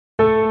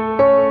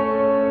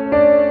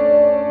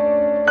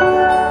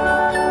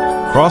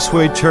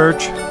Crossway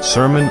Church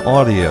Sermon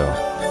Audio.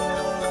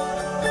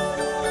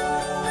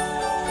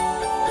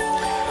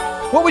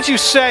 What would you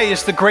say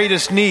is the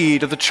greatest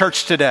need of the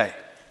church today?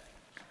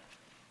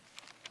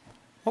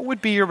 What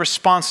would be your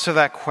response to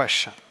that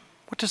question?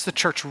 What does the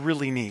church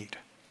really need?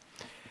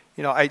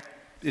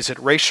 Is it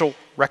racial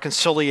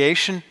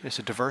reconciliation? Is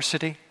it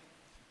diversity?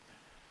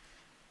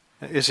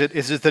 Is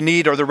it the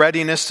need or the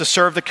readiness to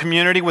serve the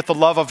community with the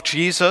love of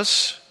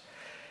Jesus?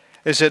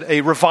 Is it a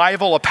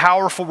revival, a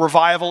powerful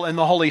revival in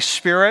the Holy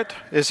Spirit?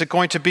 Is it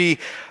going to be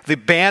the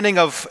banning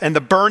of and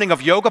the burning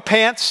of yoga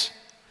pants?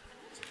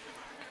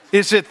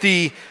 Is it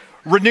the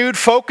renewed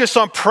focus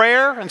on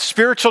prayer and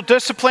spiritual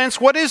disciplines?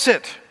 What is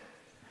it?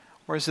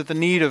 Or is it the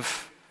need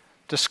of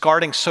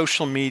discarding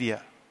social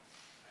media?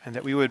 And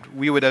that we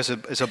would as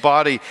a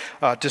body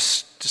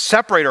just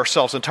separate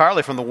ourselves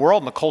entirely from the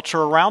world and the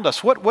culture around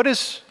us.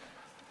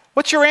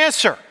 What's your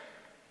answer?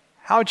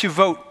 How would you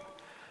vote?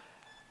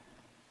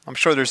 I'm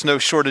sure there's no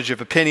shortage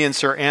of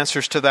opinions or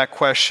answers to that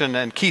question.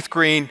 And Keith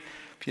Green,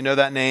 if you know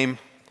that name,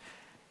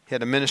 he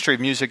had a ministry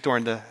of music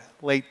during the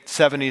late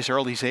 70s,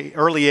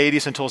 early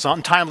 80s until his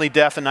untimely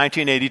death in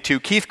 1982.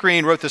 Keith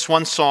Green wrote this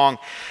one song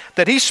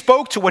that he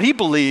spoke to what he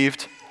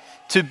believed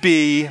to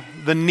be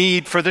the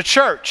need for the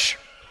church.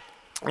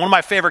 One of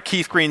my favorite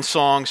Keith Green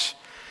songs.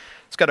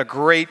 It's got a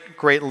great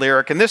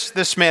lyric. And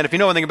this man, if you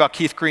know anything about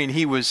Keith Green,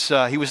 he was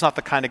not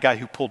the kind of guy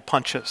who pulled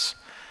punches.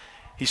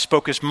 He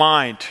spoke his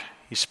mind.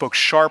 He spoke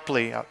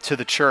sharply to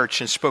the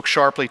church and spoke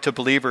sharply to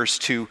believers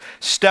to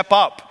step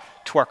up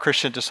to our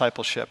Christian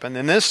discipleship. And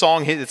in this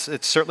song, it's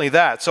certainly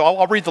that. So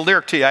I'll read the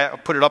lyric to you. I'll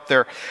put it up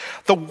there.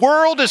 The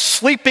world is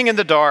sleeping in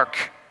the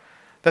dark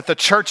that the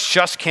church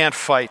just can't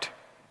fight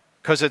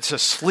because it's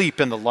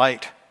asleep in the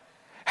light.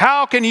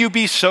 How can you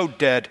be so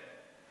dead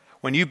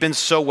when you've been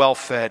so well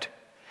fed?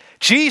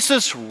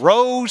 Jesus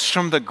rose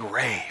from the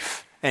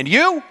grave, and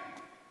you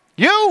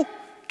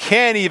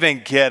can't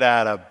even get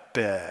out of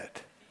bed.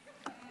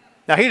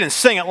 Now, he didn't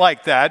sing it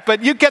like that,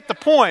 but you get the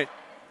point.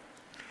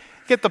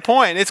 Get the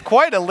point. It's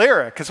quite a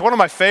lyric. It's one of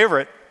my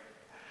favorite.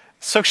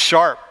 It's so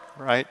sharp,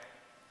 right?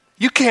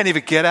 You can't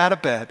even get out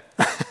of bed.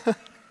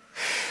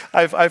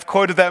 I've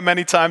quoted that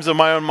many times in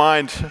my own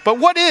mind. But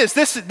what is,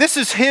 this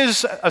is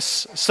his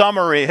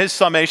summary, his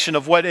summation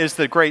of what is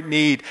the great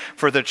need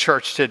for the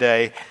church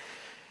today.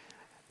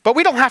 But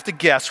we don't have to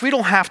guess. We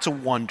don't have to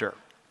wonder.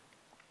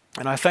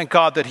 And I thank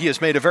God that he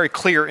has made it very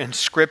clear in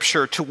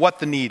Scripture to what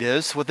the need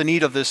is, what the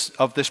need of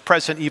this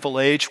present evil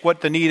age, what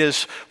the need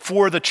is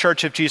for the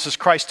church of Jesus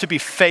Christ to be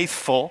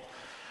faithful.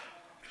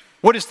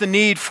 What is the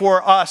need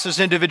for us as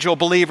individual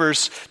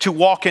believers to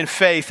walk in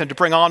faith and to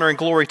bring honor and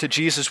glory to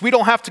Jesus? We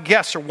don't have to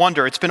guess or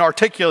wonder. It's been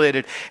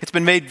articulated. It's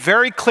been made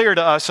very clear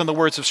to us in the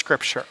words of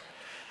Scripture.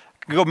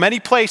 We could go many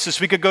places.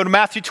 We could go to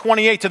Matthew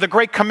 28, to the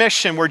Great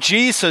Commission, where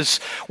Jesus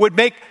would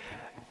make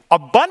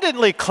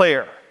abundantly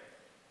clear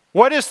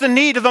what is the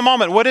need of the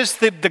moment. What is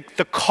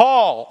the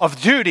call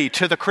of duty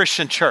to the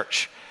Christian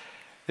church?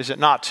 Is it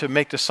not to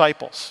make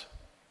disciples,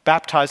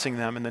 baptizing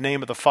them in the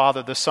name of the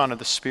Father, the Son,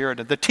 and the Spirit,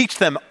 and to teach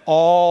them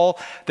all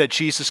that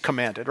Jesus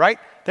commanded, right?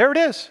 There it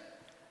is.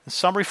 In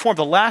summary form,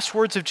 the last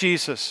words of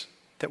Jesus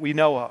that we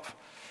know of,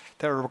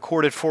 that are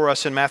recorded for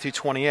us in Matthew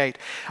 28.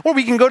 Or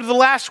we can go to the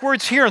last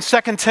words here in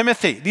 2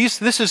 Timothy.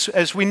 This is,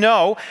 as we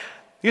know,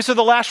 these are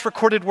the last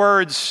recorded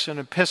words in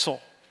an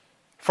epistle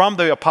from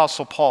the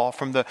Apostle Paul,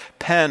 from the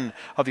pen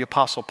of the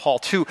Apostle Paul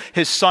to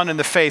his son in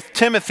the faith,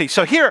 Timothy.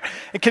 So here,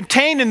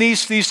 contained in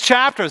these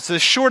chapters,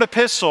 this short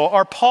epistle,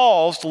 are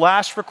Paul's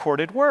last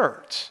recorded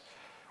words,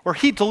 where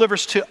he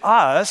delivers to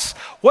us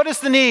what is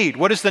the need?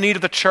 What is the need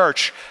of the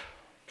church?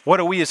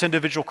 What are we as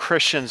individual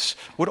Christians?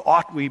 What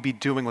ought we be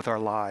doing with our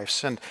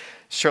lives? And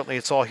certainly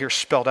it's all here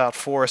spelled out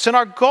for us. And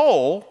our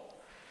goal,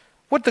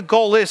 what the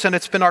goal is, and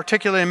it's been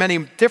articulated in many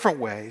different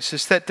ways,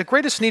 is that the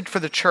greatest need for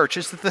the church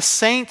is that the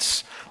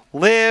saints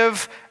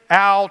live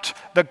out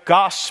the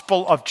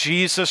gospel of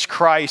Jesus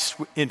Christ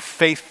in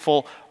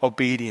faithful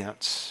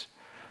obedience.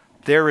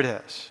 There it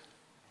is.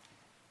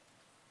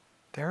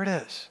 There it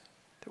is.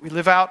 That we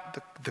live out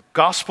the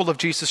gospel of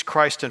Jesus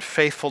Christ in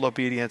faithful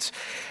obedience.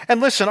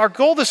 And listen, our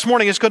goal this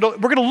morning is we're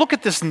going to look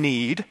at this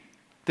need,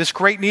 this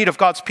great need of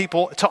God's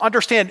people, to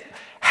understand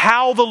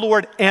how the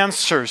Lord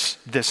answers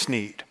this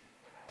need.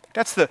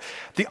 That's the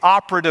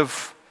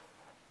operative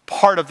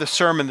part of the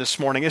sermon this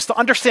morning, is to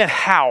understand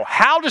how.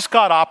 How does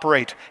God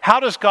operate? How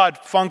does God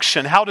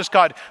function? How does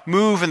God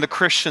move in the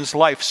Christian's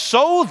life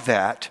so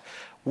that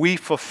we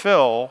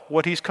fulfill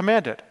what he's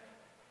commanded?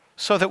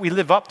 So that we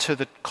live up to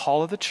the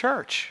call of the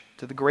church,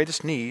 to the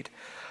greatest need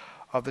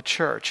of the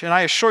church. And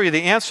I assure you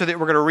the answer that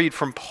we're going to read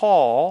from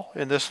Paul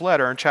in this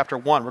letter in chapter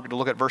 1, we're going to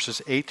look at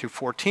verses 8 through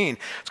 14.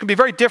 It's going to be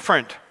very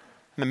different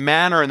in the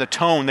manner and the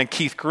tone than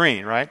Keith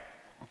Green, right?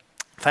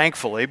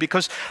 Thankfully,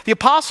 because the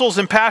apostles'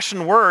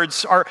 impassioned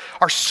words are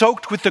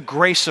soaked with the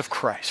grace of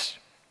Christ.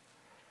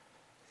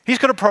 He's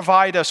going to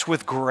provide us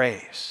with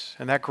grace,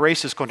 and that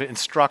grace is going to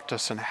instruct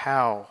us in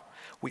how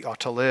we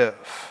ought to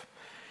live.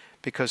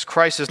 because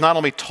Christ has not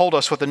only told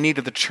us what the need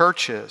of the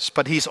church is,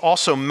 but he's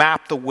also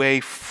mapped the way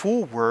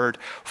forward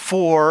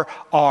for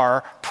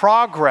our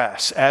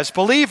progress as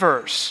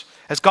believers,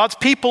 as God's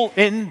people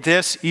in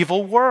this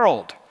evil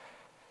world.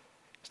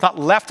 It's not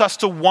left us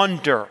to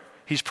wonder.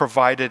 He's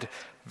provided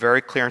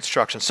very clear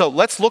instructions. So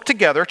let's look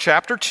together,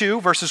 chapter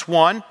 2, verses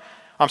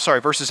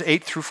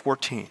 8 through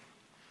 14.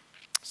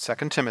 2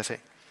 Timothy.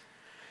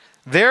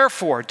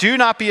 Therefore, do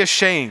not be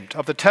ashamed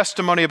of the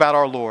testimony about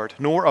our Lord,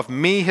 nor of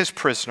me, his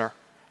prisoner,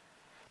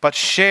 but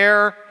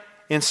share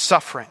in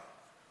suffering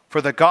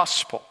for the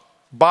gospel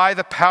by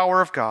the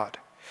power of God,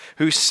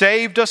 who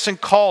saved us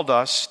and called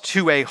us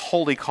to a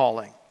holy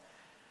calling,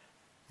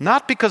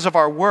 not because of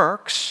our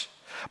works,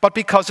 but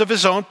because of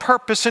his own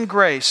purpose and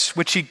grace,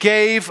 which he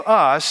gave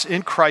us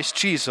in Christ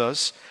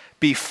Jesus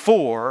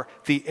before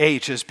the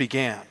ages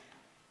began,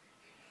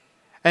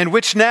 and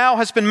which now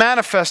has been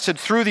manifested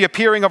through the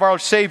appearing of our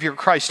Savior,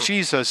 Christ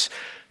Jesus,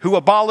 who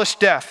abolished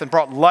death and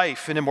brought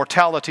life and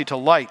immortality to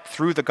light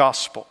through the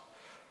gospel,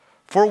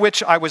 for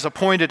which I was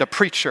appointed a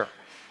preacher,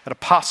 an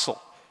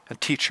apostle, and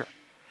teacher,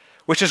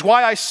 which is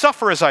why I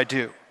suffer as I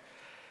do.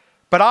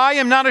 But I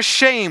am not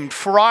ashamed,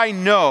 for I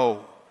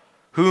know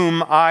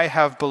whom I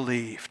have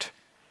believed,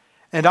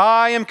 and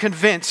I am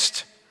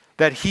convinced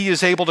that he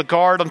is able to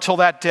guard until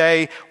that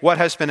day what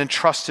has been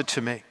entrusted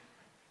to me.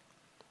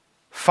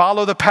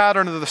 Follow the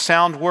pattern of the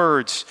sound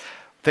words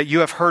that you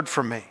have heard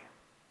from me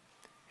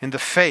in the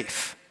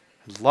faith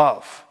and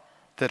love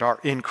that are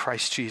in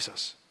Christ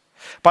Jesus.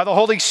 By the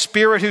Holy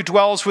Spirit who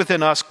dwells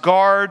within us,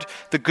 guard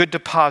the good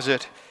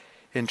deposit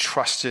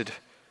entrusted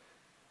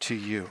to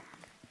you.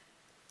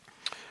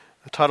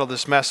 The title of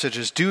this message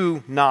is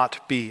Do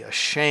Not Be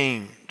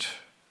Ashamed.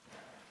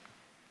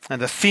 And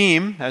the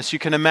theme, as you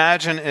can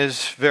imagine,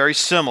 is very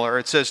similar.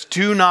 It says,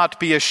 do not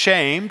be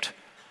ashamed,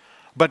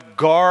 but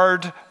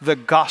guard the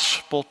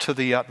gospel to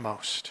the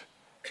utmost,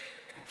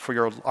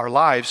 for our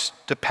lives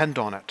depend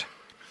on it.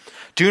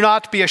 Do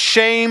not be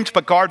ashamed,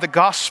 but guard the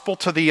gospel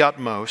to the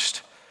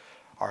utmost.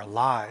 Our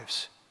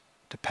lives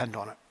depend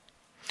on it.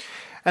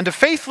 And to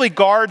faithfully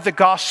guard the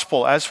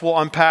gospel, as we'll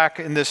unpack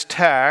in this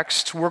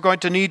text, we're going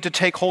to need to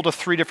take hold of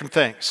three different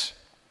things.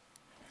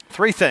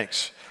 Three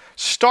things.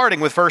 Starting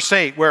with verse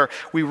 8, where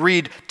we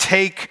read,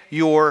 take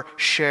your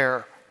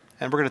share.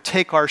 And we're going to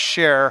take our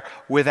share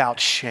without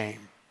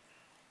shame.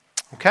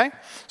 Okay?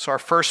 So our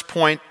first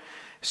point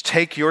is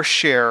take your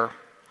share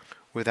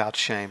without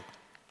shame.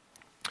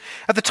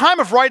 At the time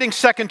of writing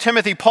 2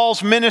 Timothy,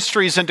 Paul's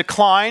ministry is in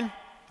decline,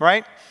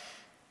 right?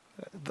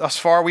 Thus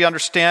far, we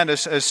understand,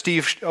 as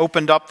Steve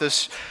opened up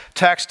this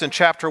text in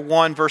chapter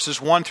 1, verses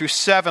 1 through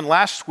 7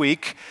 last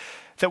week,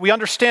 that we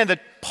understand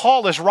that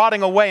Paul is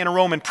rotting away in a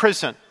Roman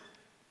prison.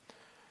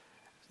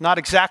 Not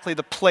exactly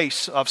the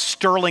place of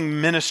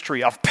sterling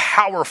ministry, of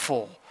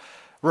powerful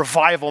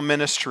revival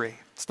ministry.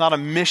 It's not a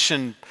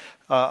mission,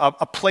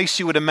 a place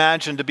you would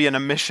imagine to be in a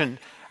mission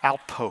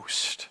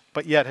outpost.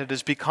 But yet it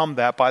has become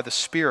that by the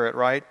Spirit,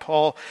 right?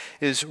 Paul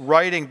is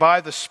writing by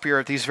the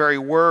Spirit these very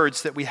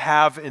words that we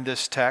have in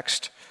this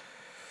text.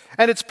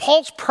 And it's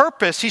Paul's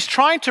purpose. He's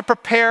trying to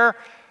prepare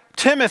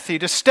Timothy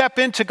to step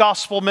into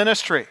gospel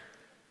ministry,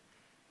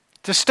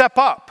 to step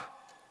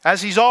up,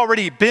 as he's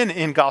already been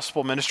in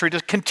gospel ministry, to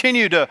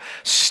continue to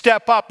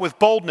step up with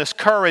boldness,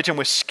 courage, and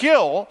with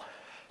skill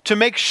to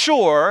make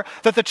sure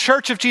that the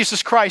church of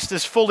Jesus Christ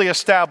is fully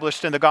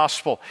established in the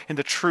gospel, in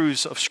the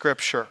truths of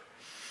Scripture,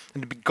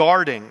 and to be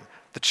guarding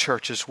the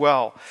church as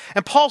well.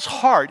 And Paul's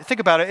heart, think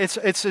about it,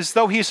 it's as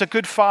though he's a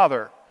good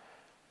father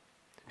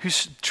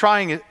who's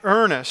trying in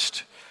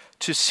earnest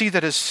to see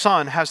that his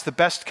son has the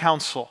best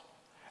counsel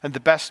and the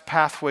best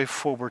pathway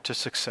forward to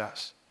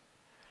success.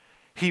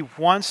 He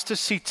wants to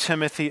see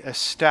Timothy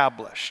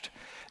established,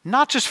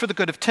 not just for the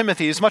good of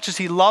Timothy, as much as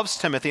he loves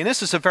Timothy. And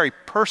this is a very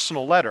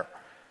personal letter,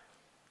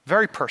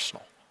 very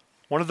personal.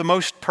 One of the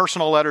most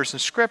personal letters in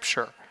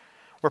Scripture,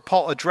 where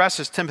Paul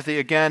addresses Timothy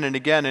again and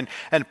again,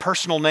 and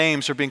personal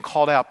names are being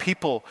called out,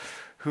 people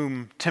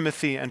whom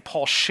Timothy and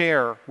Paul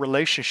share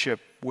relationship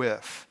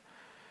with.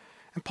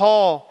 And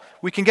Paul,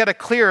 we can get a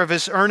clear of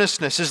his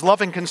earnestness, his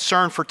loving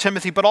concern for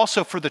Timothy, but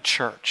also for the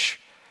church.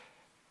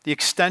 The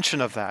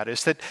extension of that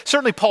is that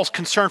certainly Paul's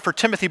concern for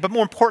Timothy, but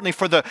more importantly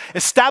for the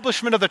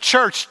establishment of the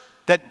church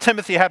that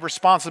Timothy had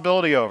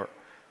responsibility over.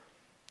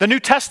 The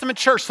New Testament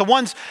church, the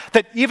ones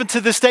that even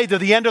to this day, to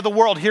the end of the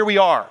world, here we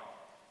are.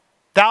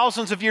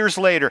 Thousands of years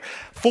later,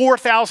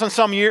 4,000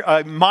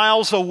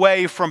 miles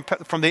away from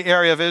the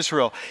area of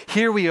Israel,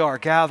 here we are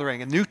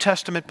gathering, New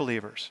Testament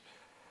believers.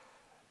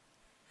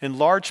 In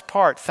large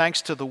part,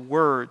 thanks to the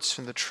words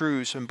and the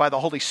truths, and by the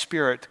Holy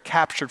Spirit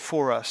captured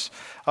for us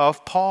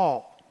of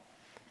Paul,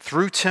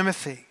 through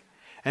Timothy,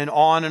 and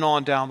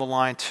on down the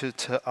line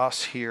to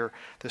us here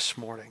this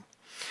morning.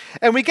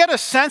 And we get a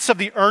sense of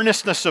the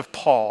earnestness of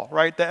Paul,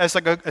 right? As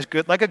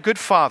like a good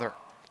father,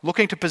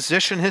 looking to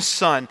position his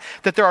son,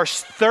 that there are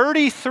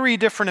 33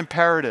 different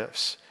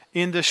imperatives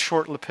in this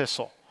short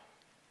epistle.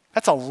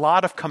 That's a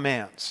lot of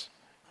commands.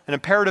 An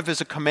imperative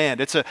is a command.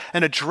 It's an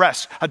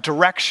address, a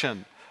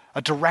direction,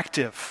 a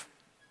directive.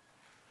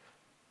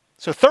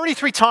 So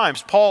 33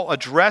 times Paul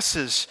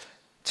addresses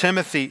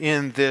Timothy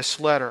in this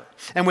letter.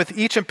 And with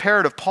each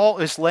imperative, Paul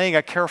is laying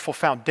a careful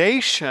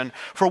foundation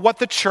for what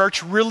the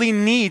church really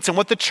needs and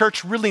what the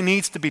church really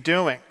needs to be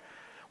doing.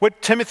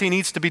 What Timothy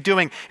needs to be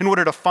doing in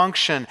order to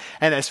function,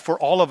 and as for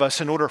all of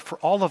us, in order for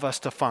all of us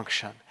to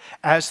function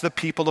as the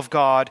people of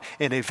God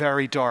in a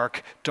very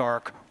dark,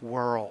 dark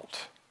world.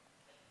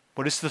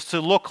 What is this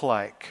to look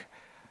like?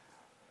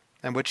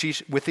 And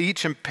with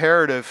each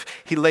imperative,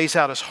 he lays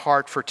out his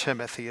heart for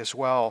Timothy as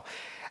well.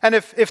 And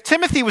if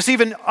Timothy was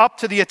even up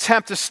to the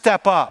attempt to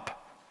step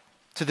up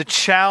to the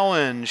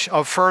challenge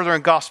of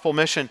furthering gospel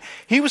mission,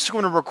 he was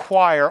going to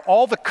require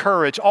all the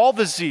courage, all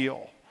the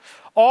zeal,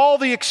 all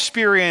the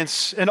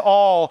experience, and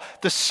all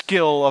the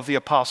skill of the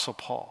Apostle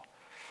Paul.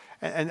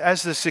 And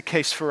as is the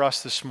case for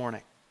us this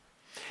morning,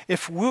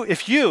 if we're going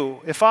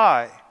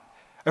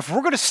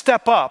to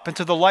step up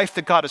into the life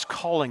that God is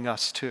calling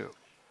us to,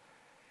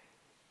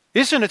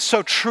 isn't it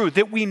so true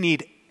that we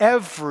need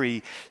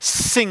every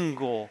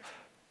single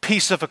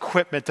piece of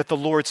equipment that the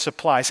Lord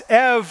supplies,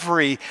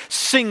 every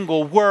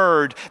single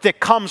word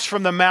that comes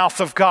from the mouth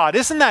of God?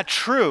 Isn't that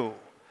true?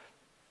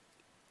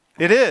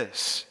 It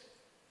is.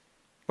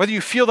 Whether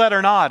you feel that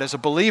or not, as a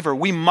believer,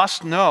 we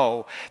must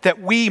know that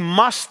we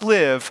must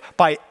live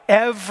by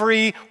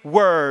every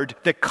word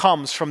that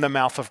comes from the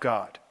mouth of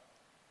God.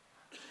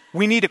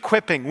 We need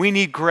equipping, we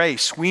need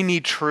grace, we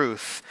need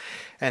truth.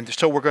 And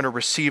so we're going to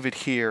receive it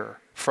here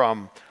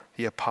from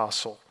the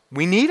apostle.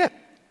 We need it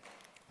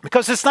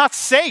because it's not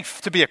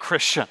safe to be a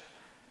Christian.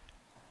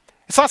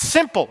 It's not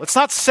simple. It's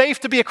not safe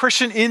to be a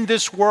Christian in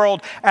this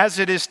world as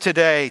it is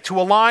today,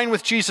 to align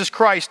with Jesus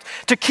Christ,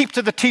 to keep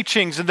to the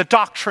teachings and the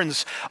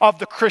doctrines of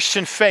the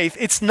Christian faith.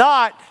 It's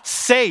not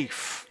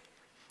safe.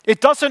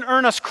 It doesn't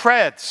earn us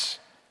creds.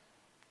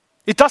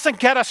 It doesn't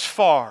get us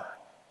far.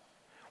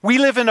 We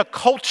live in a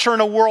culture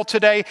and a world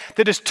today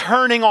that is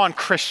turning on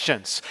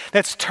Christians,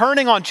 that's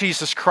turning on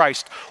Jesus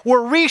Christ.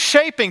 We're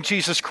reshaping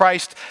Jesus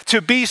Christ to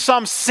be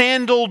some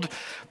sandaled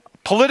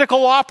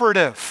political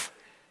operative.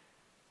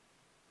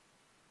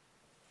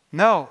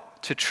 No,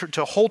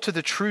 to hold to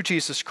the true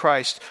Jesus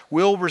Christ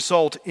will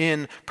result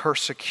in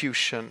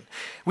persecution.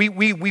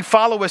 We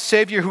follow a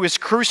Savior who is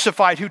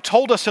crucified, who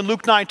told us in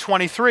Luke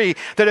 9:23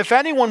 that if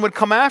anyone would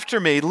come after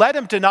me, let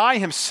him deny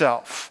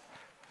himself,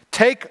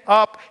 take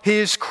up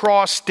his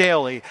cross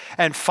daily,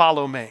 and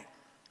follow me.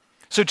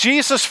 So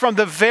Jesus, from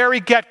the very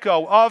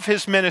get-go of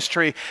his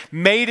ministry,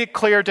 made it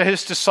clear to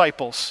his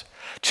disciples,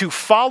 to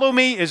follow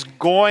me is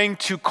going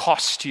to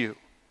cost you.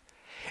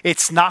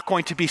 It's not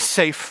going to be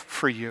safe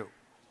for you.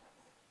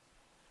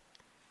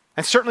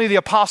 And certainly the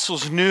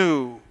apostles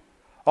knew,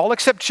 all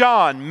except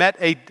John, met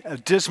a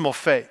dismal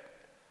fate.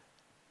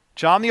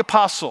 John the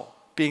apostle,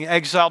 being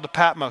exiled to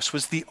Patmos,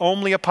 was the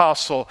only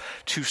apostle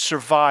to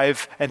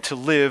survive and to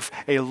live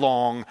a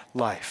long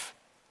life.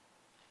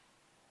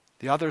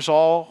 The others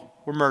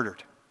all were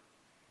murdered.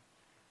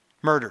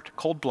 Murdered,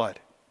 cold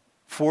blood,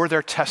 for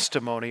their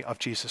testimony of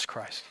Jesus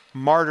Christ.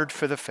 Martyred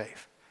for the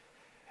faith.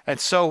 And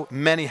so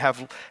many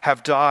have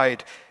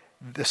died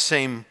the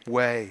same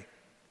way.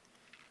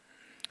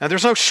 Now,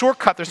 there's no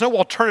shortcut, there's no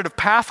alternative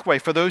pathway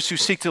for those who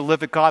seek to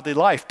live a godly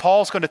life.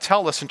 Paul's going to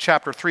tell us in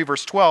chapter 3,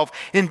 verse 12,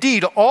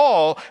 indeed,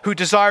 all who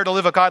desire to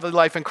live a godly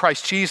life in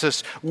Christ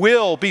Jesus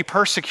will be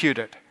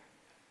persecuted.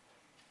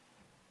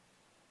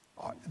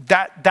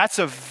 That's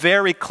a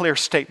very clear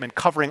statement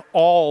covering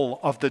all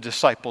of the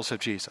disciples of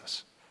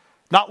Jesus.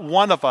 Not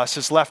one of us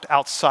is left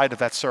outside of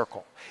that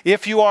circle.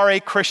 If you are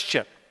a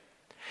Christian,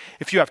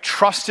 if you have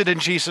trusted in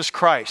Jesus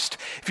Christ,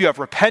 if you have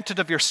repented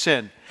of your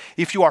sin,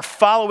 if you are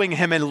following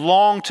him and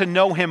long to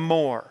know him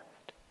more,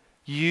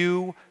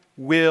 you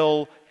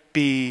will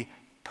be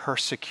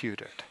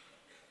persecuted.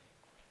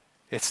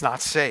 It's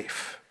not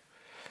safe.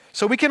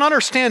 So we can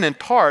understand in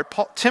part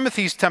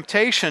Timothy's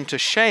temptation to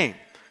shame,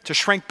 to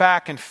shrink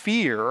back in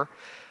fear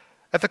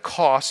at the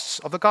costs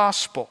of the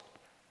gospel.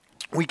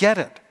 We get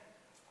it.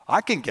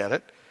 I can get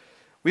it.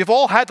 We've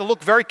all had to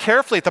look very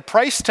carefully at the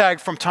price tag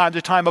from time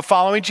to time of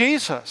following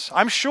Jesus.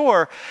 I'm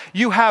sure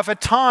you have at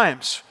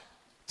times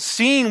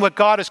seen what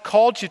God has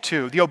called you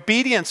to, the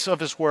obedience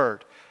of his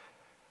word,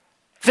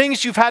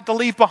 things you've had to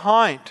leave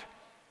behind,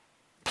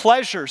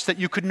 pleasures that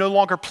you could no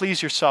longer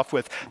please yourself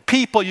with,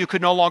 people you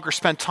could no longer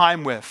spend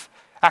time with,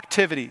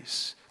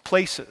 activities,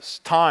 places,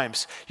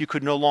 times you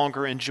could no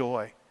longer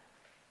enjoy.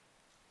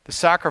 The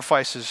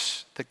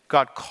sacrifices that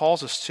God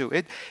calls us to,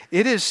 it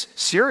is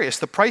serious.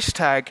 The price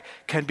tag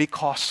can be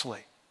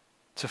costly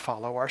to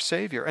follow our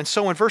Savior. And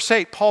so in verse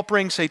 8, Paul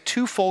brings a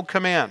twofold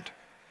command.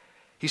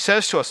 He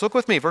says to us, look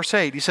with me, verse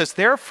 8, he says,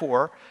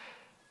 Therefore,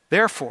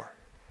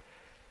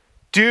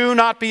 do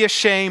not be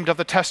ashamed of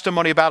the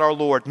testimony about our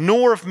Lord,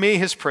 nor of me,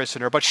 his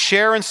prisoner, but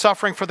share in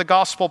suffering for the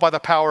gospel by the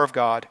power of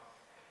God.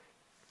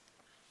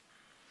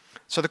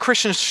 So the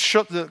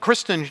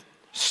Christian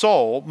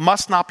soul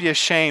must not be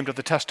ashamed of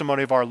the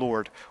testimony of our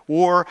Lord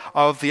or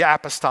of the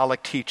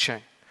apostolic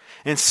teaching.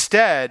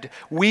 Instead,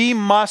 we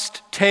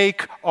must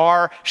take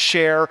our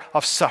share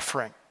of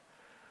suffering.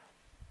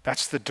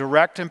 That's the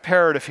direct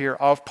imperative here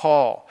of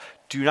Paul.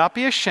 do not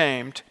be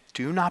ashamed.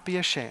 Do not be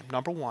ashamed,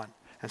 number one.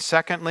 And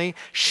secondly,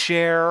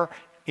 share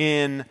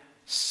in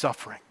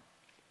suffering.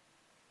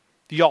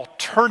 The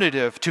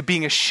alternative to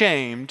being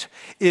ashamed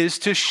is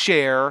to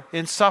share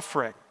in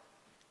suffering.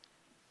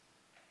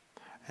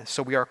 And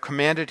so we are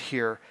commanded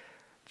here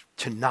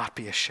to not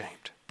be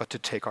ashamed, but to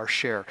take our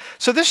share.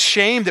 So this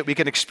shame that we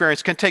can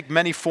experience can take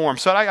many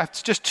forms. So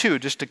it's just two,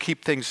 just to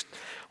keep things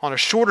on a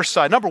shorter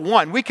side. Number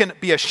one, we can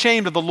be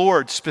ashamed of the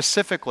Lord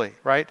specifically,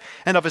 right?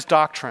 And of his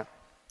doctrine.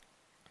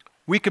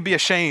 We could be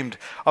ashamed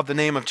of the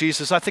name of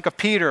Jesus. I think of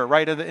Peter,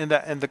 right,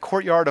 in the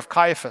courtyard of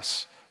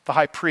Caiaphas, the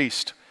high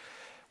priest,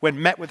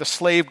 when met with a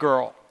slave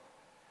girl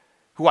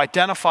who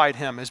identified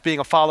him as being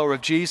a follower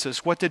of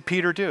Jesus. What did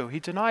Peter do? He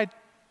denied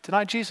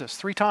Jesus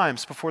 3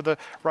 times before the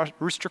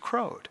rooster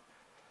crowed.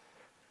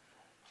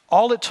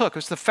 All it took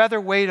was the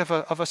featherweight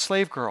of a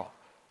slave girl.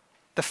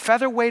 The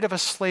featherweight of a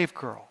slave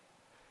girl.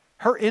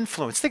 Her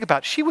influence. Think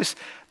about it. She was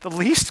the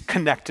least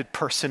connected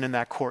person in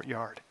that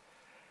courtyard.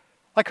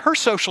 Like her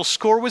social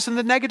score was in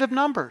the negative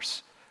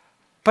numbers.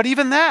 But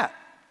even that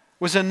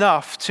was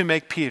enough to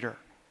make Peter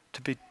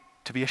to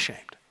be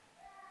ashamed.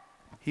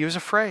 He was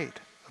afraid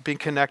of being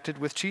connected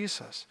with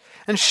Jesus.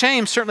 And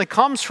shame certainly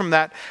comes from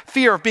that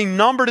fear of being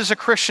numbered as a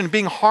Christian,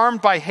 being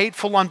harmed by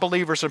hateful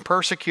unbelievers and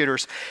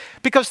persecutors.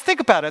 Because think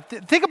about it.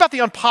 Think about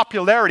the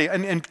unpopularity,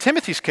 in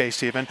Timothy's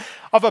case even,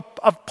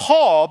 of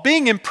Paul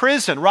being in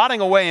prison,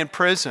 rotting away in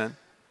prison.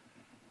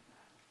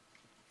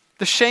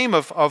 The shame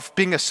of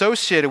being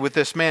associated with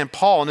this man,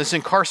 Paul, and his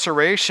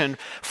incarceration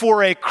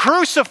for a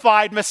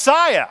crucified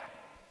Messiah.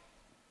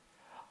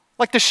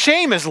 Like the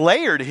shame is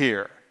layered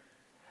here.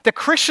 The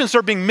Christians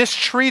are being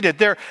mistreated.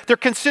 They're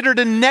considered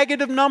in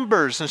negative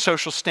numbers in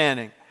social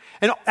standing.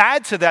 And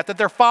add to that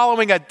they're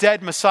following a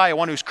dead Messiah,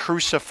 one who's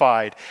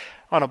crucified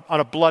on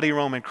a bloody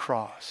Roman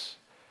cross.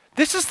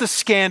 This is the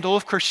scandal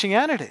of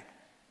Christianity.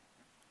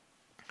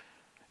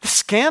 This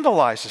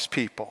scandalizes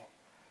people.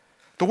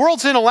 The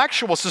world's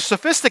intellectuals, the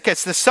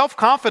sophisticates, the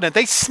self-confident,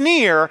 they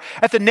sneer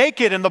at the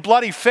naked and the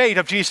bloody fate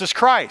of Jesus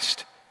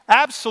Christ.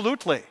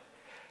 Absolutely.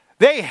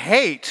 They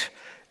hate,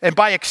 and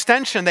by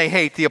extension they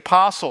hate the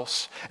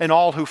apostles and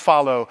all who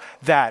follow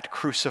that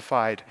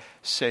crucified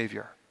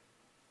Savior.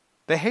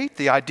 They hate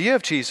the idea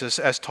of Jesus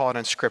as taught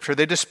in Scripture.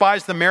 They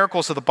despise the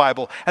miracles of the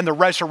Bible and the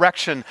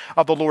resurrection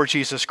of the Lord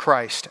Jesus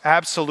Christ.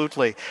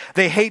 Absolutely.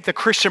 They hate the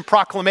Christian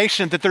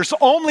proclamation that there's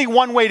only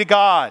one way to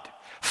God,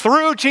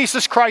 through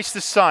Jesus Christ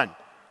his Son,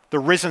 the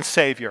risen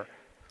Savior.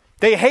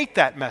 They hate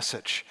that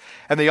message.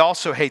 And they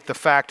also hate the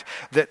fact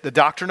that the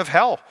doctrine of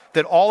hell,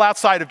 that all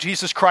outside of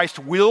Jesus Christ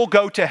will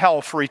go to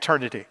hell for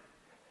eternity.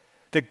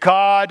 That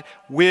God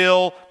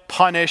will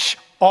punish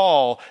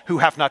all who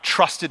have not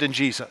trusted in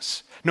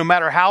Jesus, no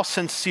matter how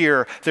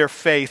sincere their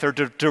faith or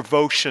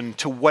devotion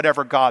to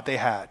whatever God they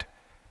had.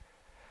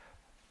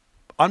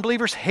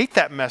 Unbelievers hate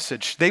that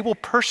message. They will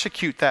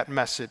persecute that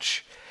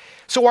message.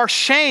 So our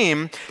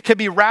shame can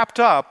be wrapped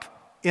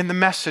up in the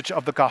message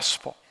of the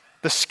gospel,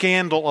 the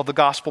scandal of the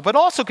gospel, but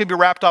also can be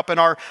wrapped up in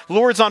our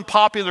Lord's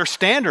unpopular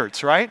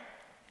standards, right?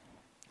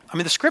 I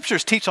mean, the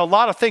scriptures teach a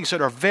lot of things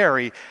that are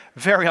very,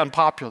 very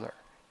unpopular.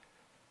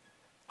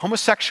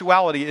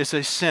 Homosexuality is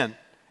a sin,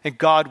 and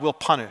God will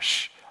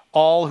punish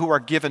all who are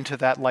given to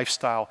that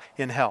lifestyle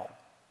in hell.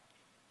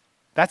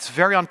 That's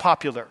very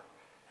unpopular,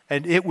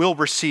 and it will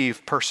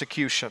receive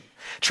persecution.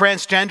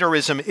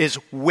 Transgenderism is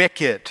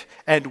wicked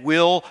and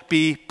will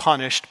be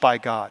punished by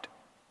God.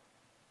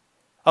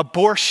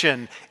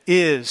 Abortion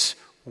is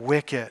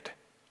wicked.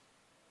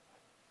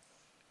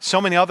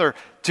 So many other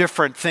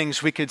different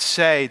things we could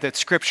say that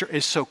Scripture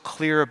is so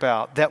clear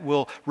about that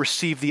will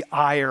receive the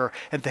ire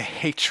and the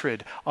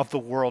hatred of the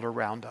world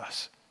around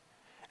us.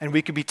 And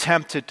we could be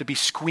tempted to be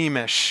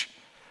squeamish.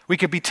 We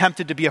could be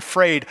tempted to be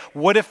afraid.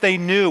 What if they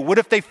knew? What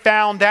if they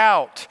found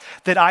out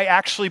that I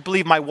actually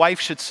believe my wife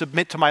should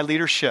submit to my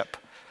leadership?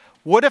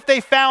 What if they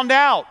found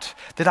out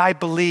that I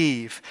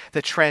believe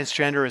that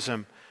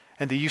transgenderism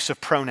and the use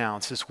of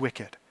pronouns is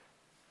wicked?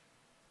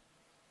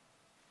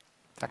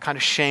 That kind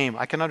of shame,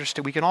 I can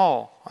understand. We can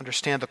all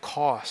understand the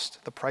cost,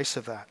 the price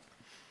of that.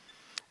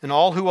 And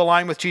all who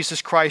align with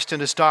Jesus Christ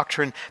and his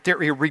doctrine,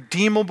 they're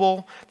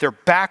irredeemable, they're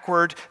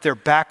backward, they're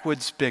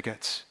backwoods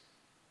bigots.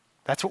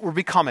 That's what we're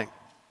becoming,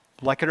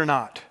 like it or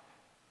not.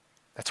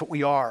 That's what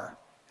we are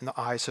in the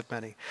eyes of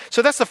many.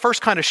 So that's the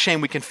first kind of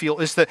shame we can feel,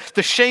 is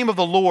the shame of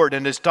the Lord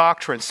and his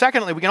doctrine.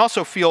 Secondly, we can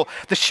also feel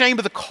the shame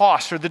of the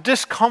cost or the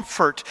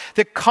discomfort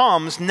that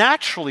comes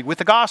naturally with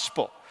the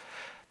gospel.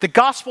 The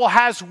gospel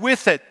has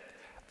with it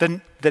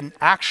the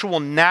actual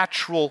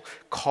natural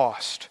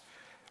cost,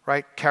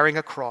 right? Carrying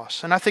a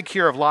cross. And I think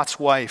here of Lot's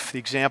wife, the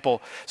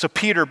example. So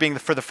Peter being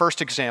for the first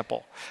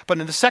example. But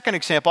in the second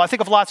example, I think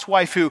of Lot's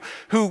wife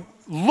who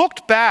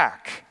looked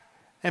back.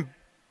 And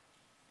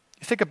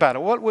you think about it,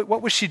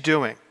 what was she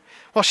doing?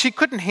 Well, she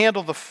couldn't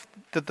handle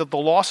the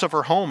loss of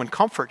her home and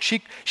comfort.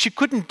 She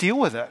couldn't deal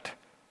with it.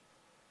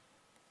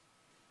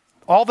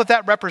 All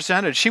that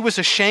represented. She was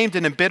ashamed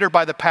and embittered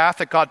by the path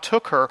that God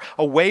took her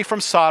away from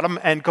Sodom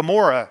and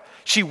Gomorrah.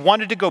 She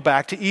wanted to go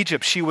back to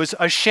Egypt. She was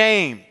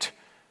ashamed.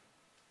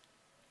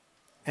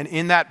 And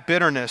in that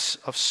bitterness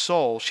of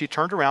soul, she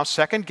turned around,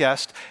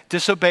 second-guessed,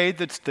 disobeyed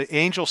the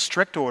angel's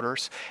strict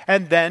orders,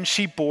 and then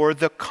she bore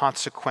the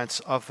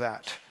consequence of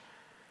that.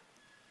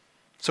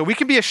 So we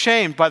can be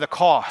ashamed by the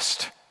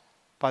cost,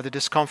 by the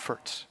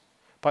discomforts,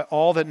 by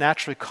all that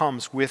naturally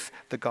comes with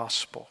the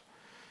gospel.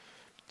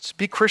 To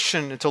be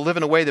Christian and to live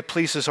in a way that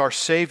pleases our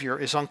Savior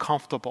is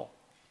uncomfortable.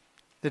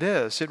 It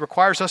is. It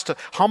requires us to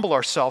humble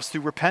ourselves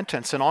through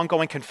repentance and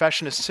ongoing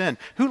confession of sin.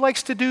 Who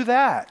likes to do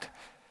that?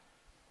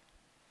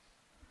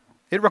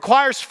 It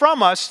requires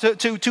from us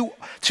to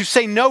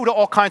say no to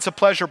all kinds of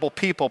pleasurable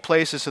people,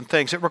 places, and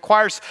things. It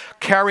requires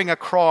carrying a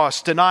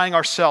cross, denying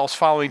ourselves,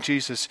 following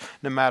Jesus,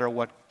 no matter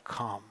what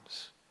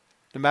comes.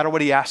 No matter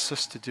what he asks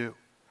us to do,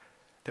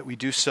 that we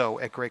do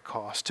so at great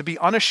cost. To be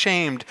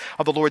unashamed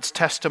of the Lord's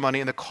testimony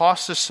and the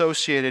costs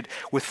associated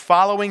with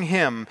following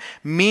him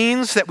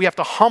means that we have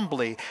to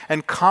humbly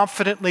and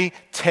confidently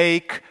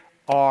take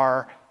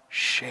our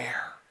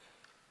share.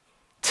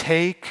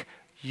 Take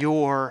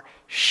your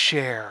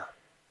share.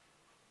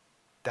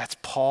 That's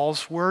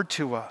Paul's word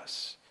to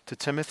us, to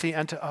Timothy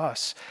and to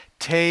us.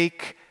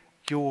 Take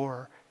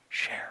your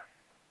share.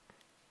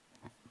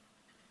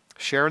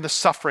 Share in the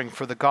suffering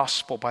for the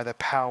gospel by the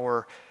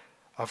power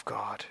of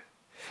God.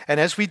 And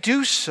as we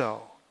do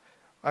so,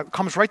 it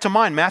comes right to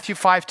mind Matthew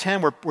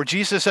 5:10, where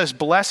Jesus says,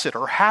 blessed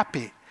or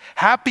happy.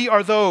 Happy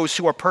are those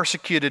who are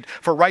persecuted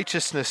for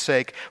righteousness'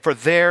 sake, for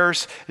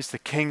theirs is the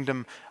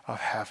kingdom of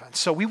heaven.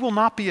 So we will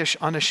not be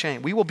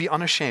unashamed. We will be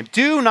unashamed.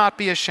 Do not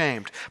be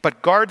ashamed,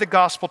 but guard the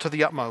gospel to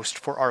the utmost,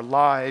 for our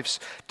lives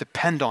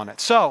depend on it.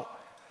 So,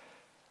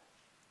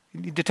 you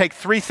need to take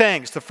three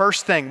things. The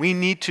first thing, we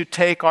need to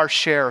take our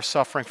share of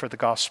suffering for the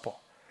gospel.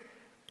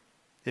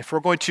 If we're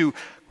going to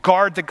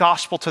guard the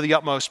gospel to the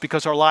utmost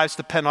because our lives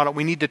depend on it,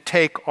 we need to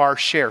take our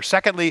share.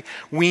 Secondly,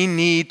 we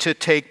need to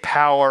take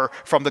power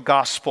from the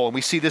gospel. And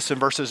we see this in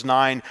verses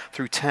 9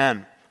 through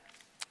 10.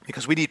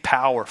 Because we need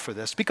power for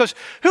this. Because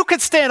who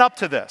could stand up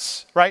to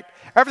this, right?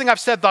 Everything I've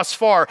said thus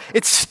far,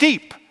 it's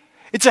steep.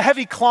 It's a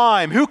heavy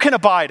climb. Who can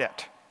abide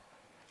it?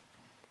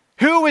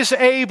 Who is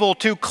able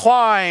to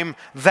climb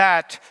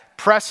that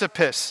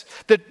precipice?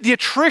 The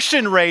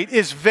attrition rate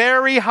is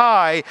very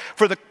high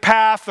for the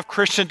path of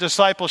Christian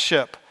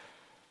discipleship.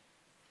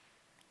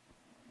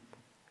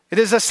 It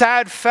is a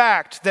sad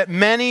fact that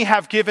many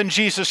have given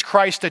Jesus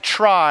Christ a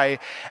try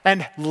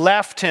and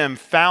left him,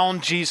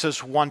 found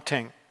Jesus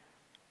wanting,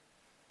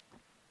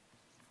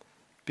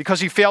 because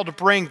he failed to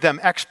bring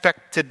them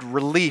expected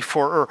relief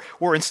or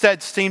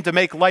instead seemed to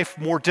make life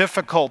more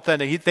difficult than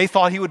they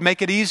thought he would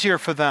make it easier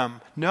for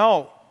them.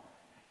 No.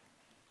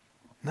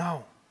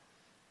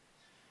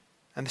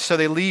 And so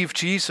they leave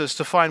Jesus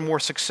to find more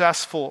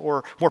successful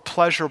or more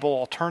pleasurable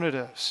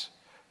alternatives.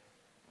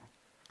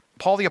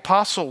 Paul the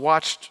Apostle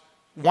watched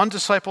one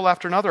disciple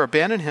after another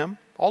abandon him.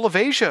 All of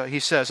Asia, he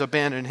says,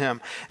 abandoned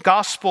him.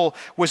 Gospel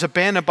was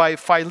abandoned by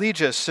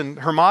Philologus and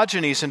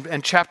Hermogenes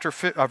in chapter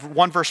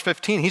 1, verse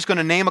 15. He's going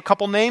to name a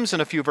couple names in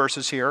a few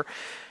verses here.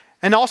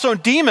 And also in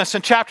Demas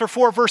in chapter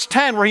 4, verse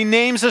 10, where he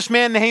names this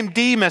man named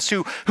Demas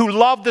who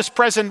loved this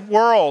present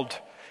world.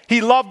 He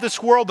loved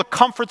this world, the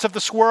comforts of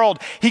this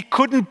world. He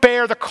couldn't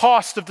bear the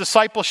cost of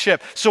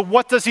discipleship. So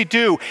what does he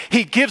do?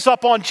 He gives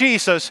up on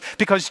Jesus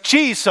because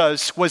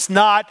Jesus was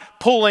not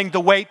pulling the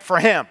weight for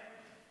him.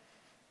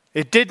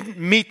 It didn't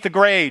meet the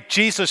grade.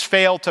 Jesus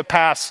failed to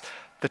pass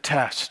the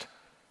test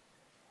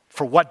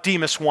for what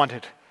Demas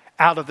wanted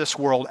out of this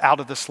world, out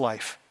of this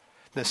life.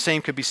 The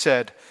same could be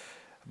said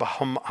about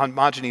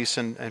Hermogenes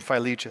and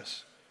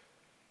Philologus.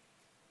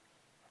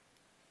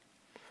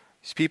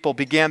 These people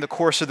began the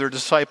course of their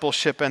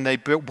discipleship and they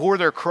bore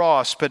their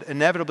cross, but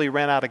inevitably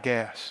ran out of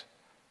gas.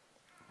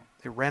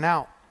 They ran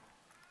out.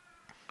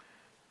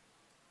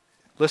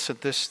 Listen,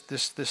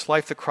 this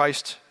life that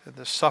Christ,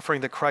 the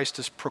suffering that Christ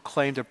has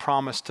proclaimed and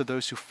promised to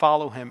those who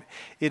follow him,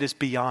 it is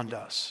beyond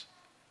us.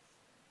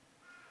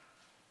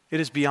 It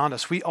is beyond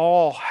us. We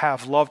all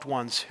have loved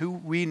ones who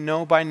we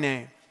know by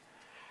name,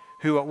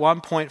 who at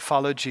one point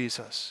followed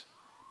Jesus,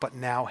 but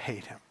now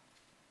hate him.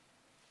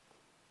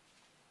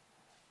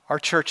 Our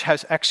church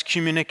has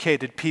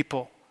excommunicated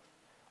people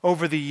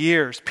over the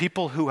years,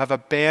 people who have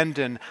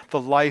abandoned the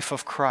life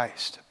of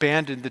Christ,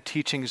 abandoned the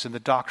teachings and the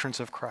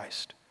doctrines of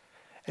Christ,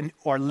 and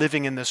are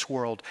living in this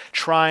world,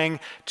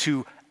 trying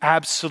to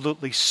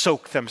absolutely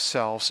soak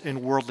themselves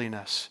in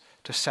worldliness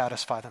to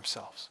satisfy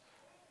themselves.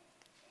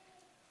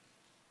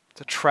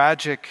 It's a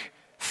tragic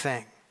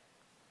thing.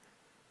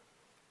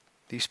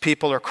 These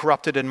people are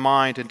corrupted in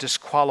mind and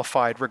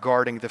disqualified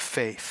regarding the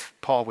faith,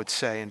 Paul would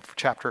say in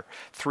chapter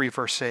 3,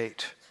 verse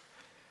 8.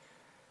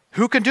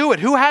 Who can do it?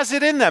 Who has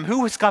it in them?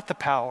 Who has got the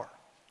power?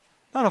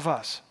 None of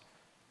us.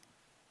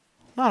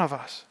 None of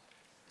us.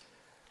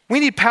 We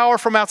need power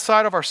from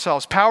outside of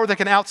ourselves, power that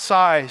can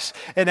outsize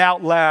and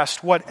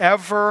outlast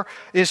whatever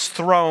is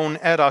thrown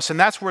at us. And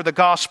that's where the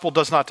gospel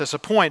does not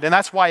disappoint. And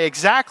that's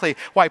exactly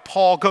why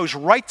Paul goes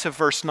right to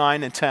verse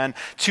 9 and 10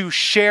 to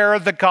share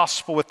the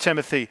gospel with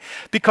Timothy.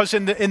 Because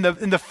in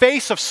the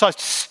face of such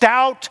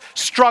stout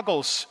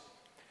struggles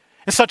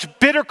and such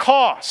bitter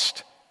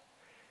cost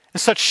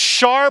and such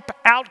sharp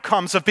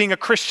outcomes of being a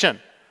Christian.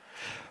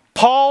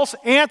 Paul's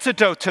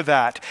antidote to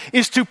that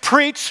is to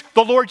preach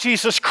the Lord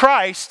Jesus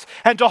Christ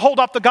and to hold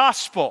up the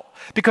gospel,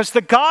 because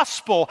the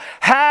gospel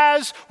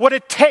has what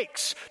it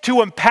takes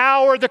to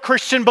empower the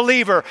Christian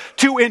believer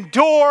to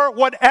endure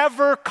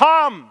whatever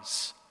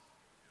comes.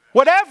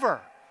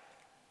 Whatever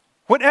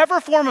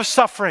form of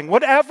suffering,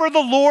 whatever the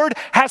Lord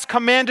has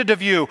commanded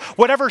of you,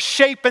 whatever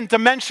shape and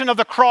dimension of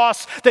the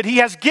cross that he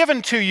has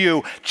given to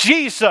you,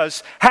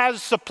 Jesus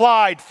has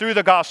supplied through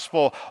the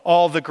gospel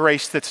all the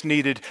grace that's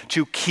needed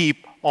to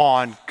keep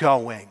on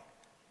going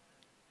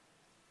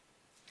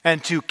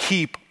and to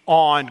keep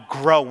on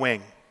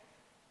growing.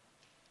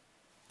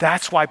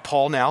 That's why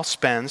Paul now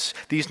spends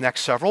these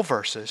next several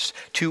verses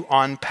to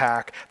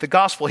unpack the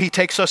gospel. He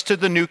takes us to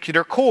the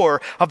nuclear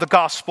core of the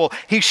gospel.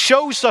 He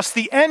shows us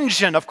the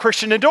engine of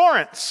Christian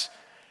endurance.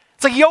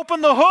 It's like he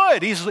opened the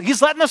hood.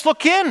 He's letting us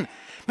look in.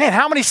 Man,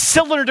 how many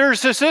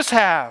cylinders does this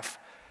have?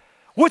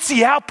 What's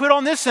the output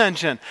on this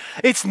engine?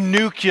 It's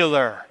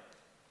nuclear.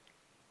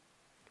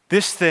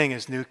 This thing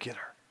is nuclear.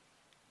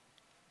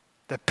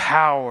 The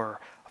power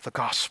of the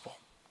gospel.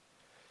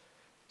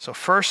 So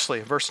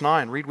firstly, verse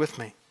 9, read with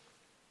me.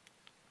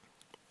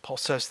 Paul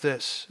says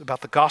this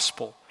about the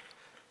gospel.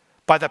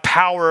 By the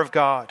power of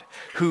God,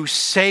 who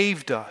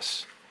saved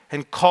us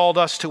and called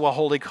us to a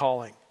holy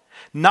calling,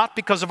 not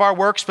because of our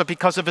works, but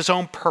because of his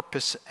own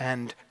purpose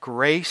and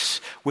grace,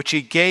 which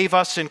he gave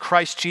us in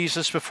Christ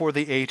Jesus before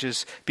the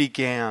ages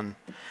began.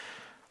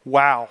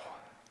 Wow,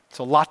 it's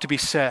a lot to be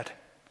said.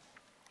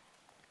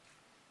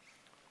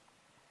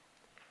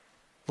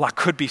 A lot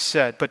could be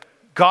said, but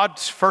God,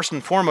 first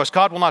and foremost,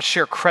 God will not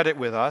share credit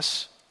with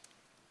us.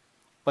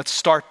 Let's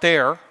start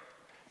there.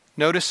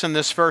 Notice in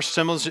this verse,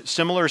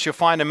 similar as you'll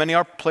find in many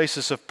other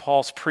places of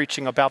Paul's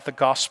preaching about the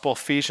gospel,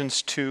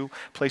 Ephesians 2,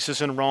 places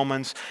in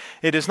Romans,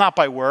 it is not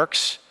by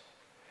works.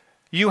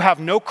 You have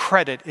no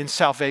credit in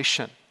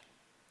salvation.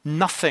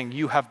 Nothing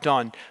you have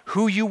done.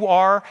 Who you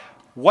are,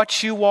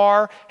 what you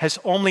are, has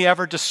only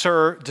ever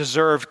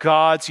deserved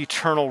God's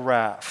eternal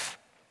wrath.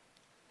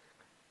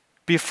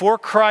 Before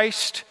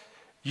Christ,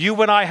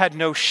 you and I had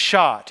no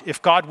shot. If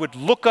God would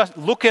look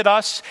at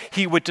us,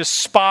 he would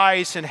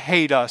despise and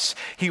hate us.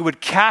 He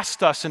would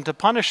cast us into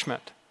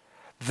punishment.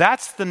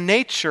 That's the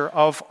nature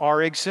of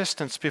our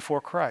existence before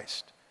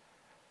Christ.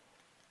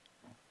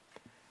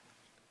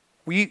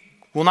 We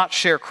will not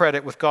share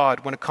credit with God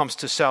when it comes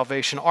to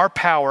salvation. Our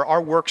power,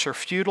 our works are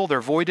futile,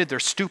 they're voided,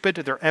 they're stupid,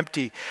 they're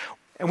empty.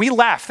 And we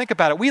laugh, think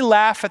about it, we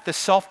laugh at the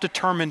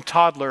self-determined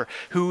toddler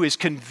who is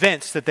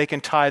convinced that they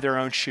can tie their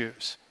own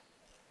shoes.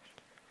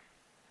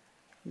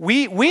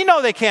 We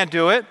know they can't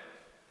do it.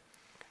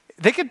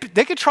 They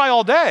could try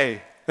all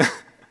day.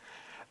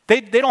 They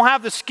don't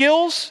have the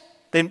skills.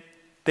 They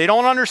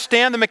don't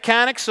understand the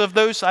mechanics of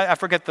those. I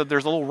forget that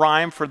there's a little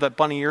rhyme for the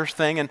bunny ears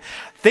thing. And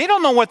they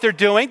don't know what they're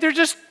doing. They're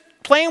just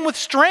playing with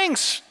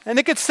strings. And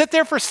they could sit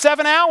there for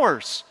 7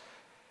 hours.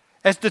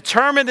 As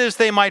determined as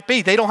they might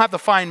be, they don't have the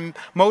fine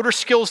motor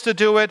skills to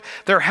do it.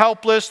 They're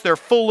helpless. They're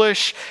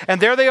foolish.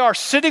 And there they are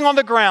sitting on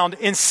the ground,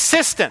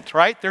 insistent,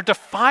 right? They're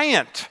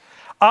defiant.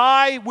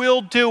 I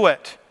will do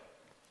it.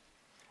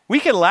 We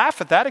can laugh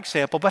at that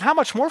example, but how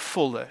much more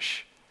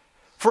foolish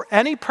for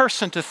any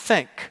person to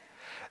think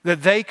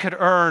that they could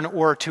earn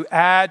or to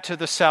add to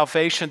the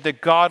salvation that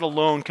God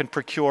alone can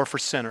procure for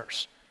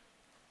sinners.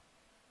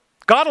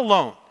 God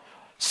alone.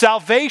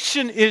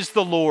 Salvation is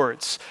the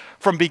Lord's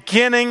from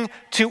beginning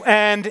to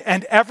end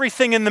and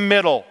everything in the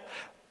middle.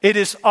 It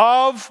is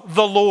of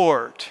the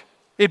Lord.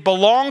 It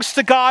belongs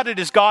to God. It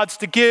is God's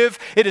to give.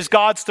 It is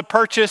God's to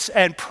purchase.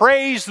 And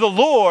praise the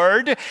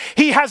Lord,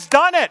 he has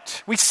done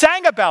it. We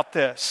sang about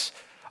this.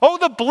 Oh,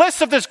 the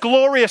bliss of this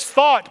glorious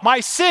thought. My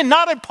sin,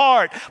 not in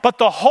part, but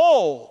the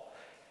whole,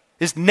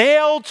 is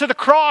nailed to the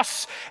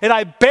cross, and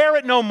I bear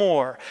it no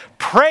more.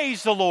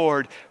 Praise the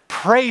Lord.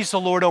 Praise the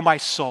Lord, oh my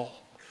soul.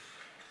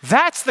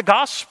 That's the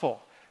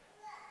gospel.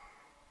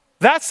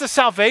 That's the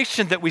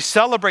salvation that we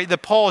celebrate,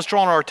 that Paul has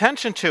drawn our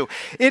attention to.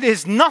 It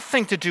has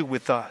nothing to do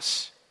with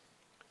us.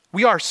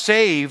 We are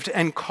saved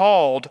and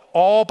called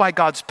all by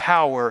God's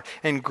power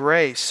and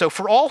grace. So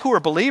for all who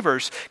are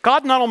believers,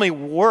 God not only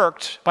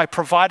worked by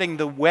providing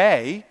the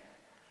way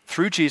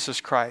through Jesus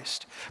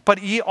Christ, but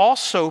he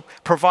also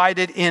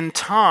provided in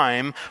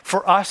time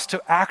for us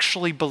to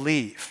actually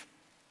believe.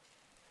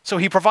 So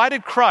he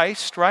provided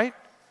Christ, right?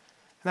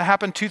 That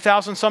happened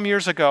 2,000 some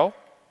years ago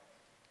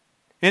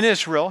in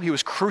Israel. He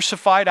was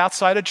crucified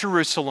outside of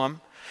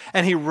Jerusalem,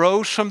 and he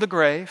rose from the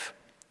grave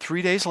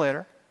 3 days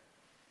later.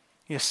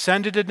 He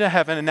ascended into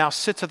heaven and now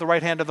sits at the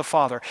right hand of the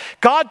Father.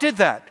 God did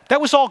that.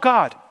 That was all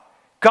God.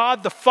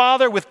 God the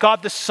Father with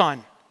God the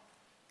Son.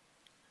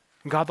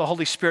 And God the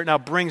Holy Spirit now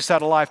brings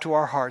that alive to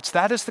our hearts.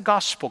 That is the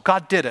gospel.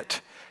 God did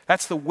it.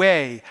 That's the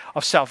way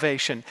of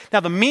salvation. Now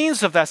the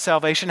means of that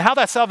salvation, how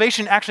that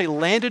salvation actually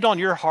landed on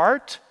your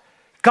heart,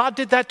 God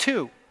did that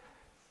too.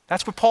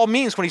 That's what Paul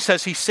means when he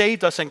says he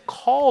saved us and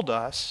called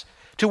us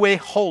to a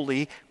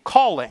holy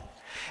calling.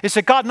 is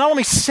that God not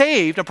only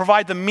saved and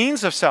provided the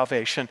means of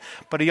salvation,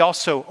 but he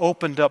also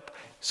opened up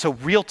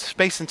real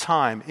space and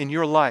time in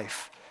your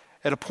life.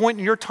 At a point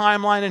in your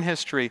timeline in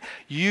history,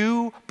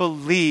 you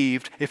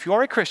believed, if you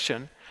are a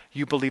Christian,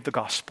 you believe the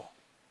gospel.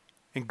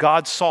 And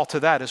God saw to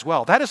that as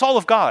well. That is all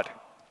of God.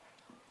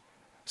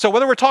 So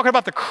whether we're talking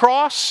about the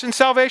cross in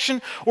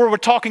salvation or we're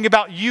talking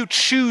about you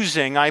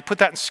choosing, I put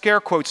that in scare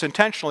quotes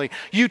intentionally,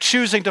 you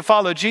choosing to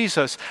follow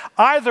Jesus,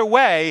 either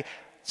way,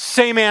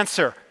 same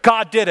answer.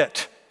 God did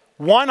it.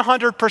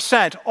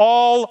 100%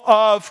 all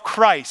of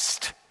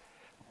Christ.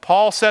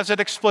 Paul says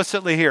it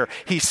explicitly here.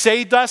 He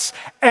saved us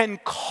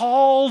and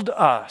called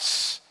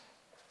us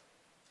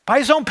by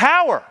his own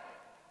power.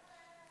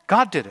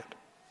 God did it.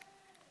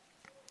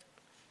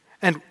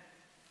 And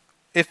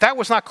if that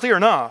was not clear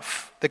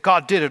enough that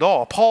God did it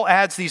all, Paul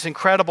adds these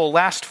incredible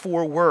last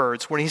 4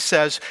 words when he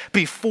says,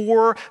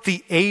 before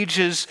the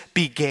ages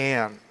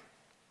began,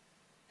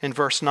 in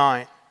verse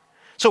 9.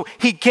 So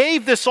he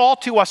gave this all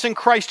to us in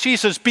Christ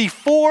Jesus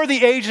before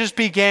the ages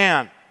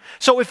began.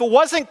 So if it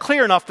wasn't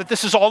clear enough that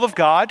this is all of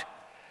God,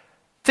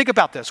 think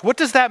about this. What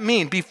does that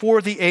mean,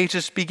 before the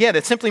ages began?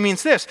 It simply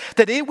means this,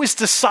 that it was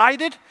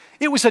decided,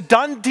 it was a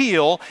done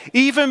deal,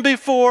 even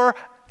before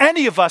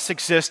any of us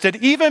existed,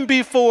 even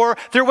before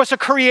there was a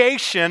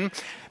creation,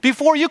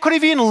 before you could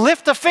even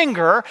lift a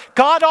finger,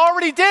 God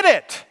already did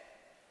it.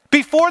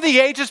 Before the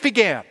ages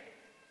began.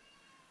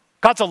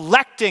 God's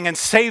electing and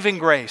saving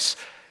grace.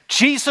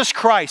 Jesus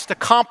Christ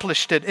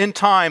accomplished it in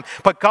time,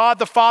 but God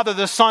the Father,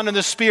 the Son, and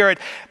the Spirit,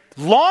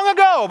 long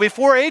ago,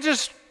 before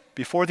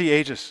the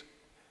ages,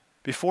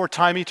 before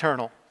time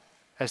eternal,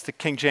 as the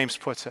King James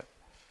puts it,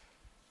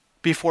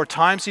 before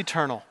time's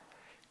eternal,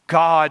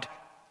 God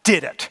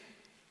did it.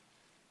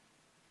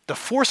 The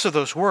force of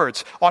those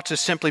words ought to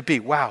simply be,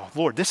 wow,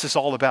 Lord, this is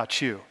all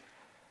about you.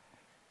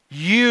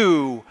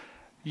 You,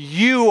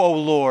 O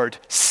Lord,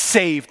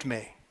 saved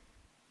me.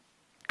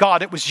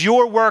 God, it was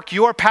your work,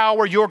 your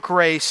power, your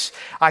grace.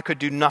 I could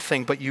do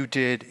nothing, but you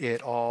did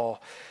it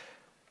all.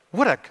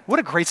 What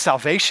a great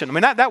salvation. I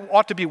mean, that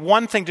ought to be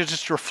one thing to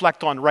just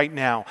reflect on right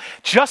now.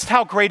 Just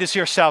how great is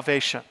your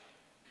salvation?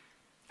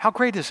 How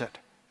great is it?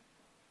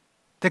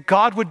 That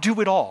God would do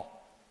it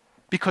all.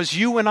 Because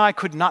you and I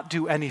could not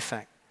do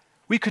anything.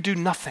 We could do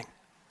nothing.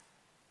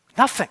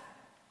 Nothing.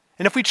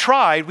 And if we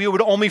tried, we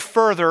would only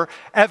further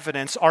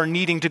evidence our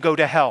needing to go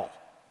to hell.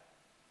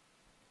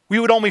 We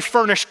would only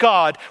furnish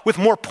God with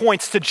more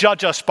points to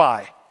judge us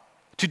by,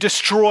 to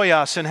destroy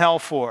us in hell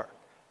for.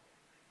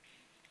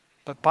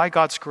 But by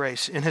God's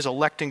grace, in his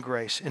electing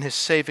grace, in his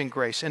saving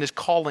grace, in his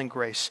calling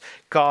grace,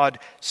 God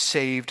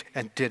saved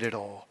and did it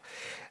all.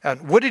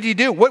 And what did he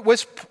do? What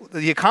was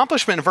the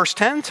accomplishment in verse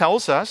 10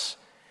 tells us,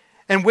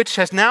 and which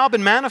has now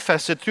been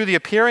manifested through the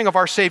appearing of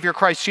our Savior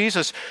Christ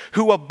Jesus,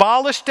 who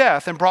abolished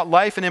death and brought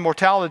life and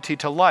immortality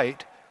to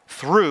light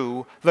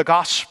through the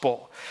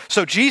gospel.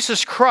 So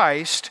Jesus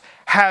Christ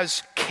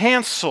has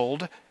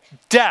canceled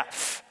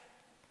death.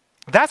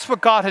 That's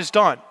what God has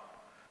done.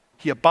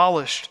 He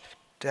abolished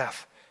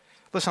death.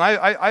 Listen,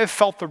 I've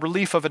felt the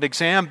relief of an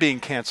exam being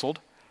canceled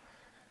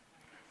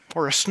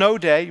or a snow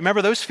day. You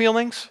remember those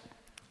feelings?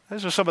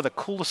 Those are some of the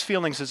coolest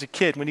feelings as a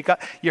kid. When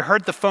you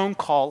heard the phone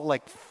call at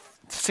like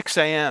 6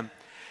 a.m.,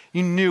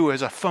 you knew it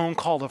was a phone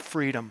call of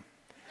freedom.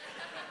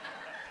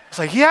 It's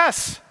like,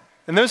 yes.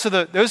 And those are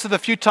the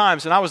few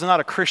times, and I was not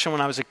a Christian when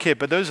I was a kid,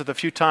 but those are the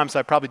few times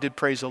I probably did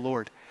praise the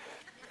Lord.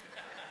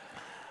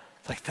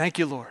 It's like, thank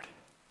you, Lord.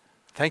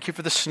 Thank you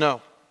for the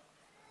snow.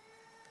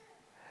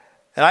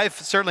 And I've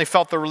certainly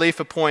felt the relief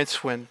at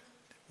points when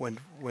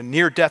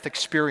near-death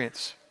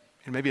experience,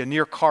 maybe a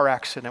near car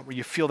accident, where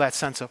you feel that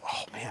sense of,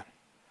 oh man,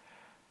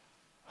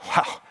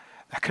 wow,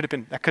 that could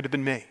have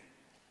been me.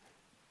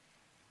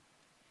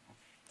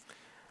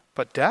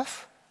 But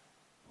death,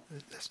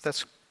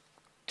 that's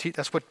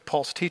what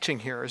Paul's teaching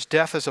here, is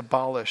death is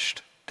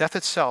abolished. Death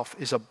itself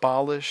is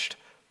abolished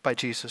by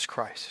Jesus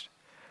Christ.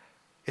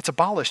 It's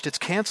abolished, it's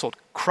canceled.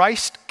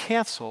 Christ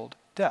canceled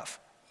death.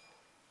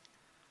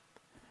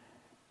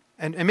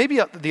 And maybe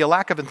the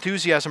lack of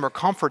enthusiasm or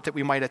comfort that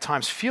we might at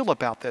times feel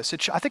about this,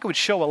 I think it would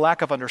show a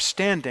lack of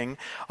understanding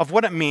of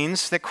what it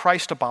means that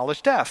Christ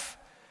abolished death.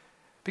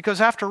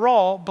 Because after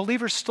all,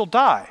 believers still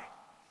die,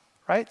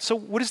 right? So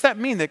what does that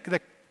mean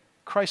that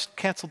Christ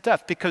canceled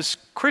death? Because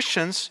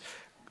Christians,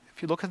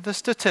 if you look at the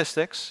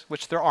statistics,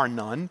 which there are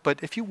none,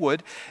 but if you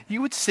would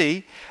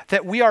see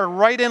that we are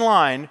right in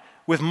line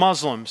with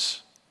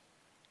Muslims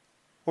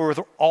or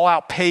with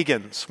all-out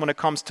pagans when it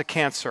comes to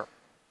cancer,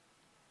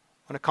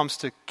 when it comes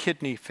to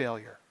kidney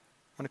failure,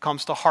 when it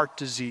comes to heart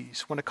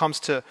disease, when it comes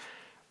to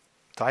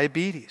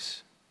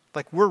diabetes.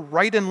 Like, we're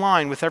right in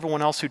line with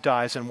everyone else who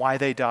dies and why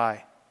they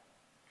die.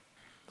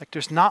 Like,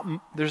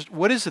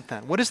 what is it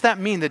then? What does that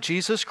mean that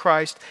Jesus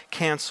Christ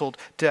canceled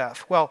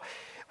death? Well,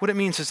 what it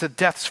means is that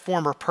death's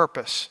former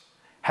purpose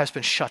has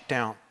been shut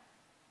down.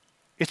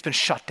 It's been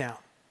shut down,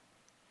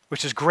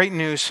 which is great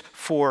news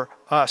for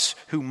us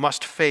who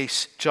must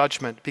face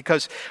judgment.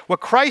 Because what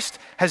Christ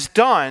has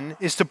done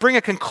is to bring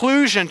a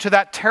conclusion to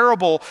that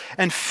terrible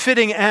and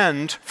fitting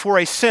end for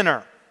a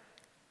sinner.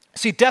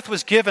 See, death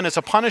was given as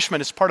a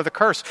punishment, as part of the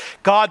curse.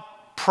 God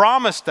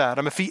promised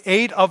Adam if he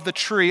ate of the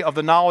tree of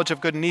the knowledge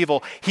of good and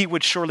evil, he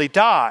would surely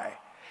die.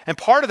 And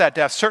part of that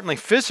death, certainly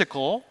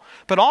physical,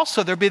 but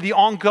also there'd be the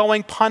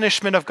ongoing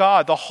punishment of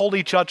God, the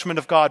holy judgment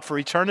of God for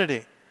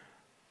eternity.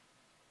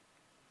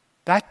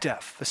 That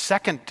death, the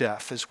second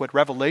death, is what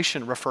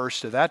Revelation refers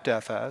to that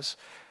death as.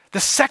 The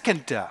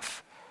second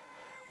death.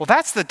 Well,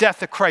 that's the death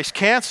that Christ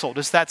canceled,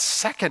 is that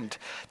second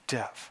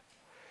death.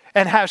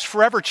 And has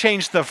forever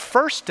changed the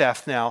first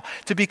death now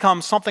to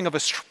become something of a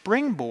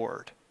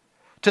springboard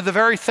to the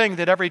very thing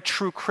that every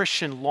true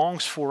Christian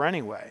longs for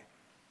anyway.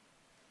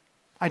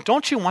 And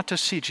don't you want to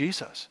see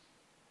Jesus?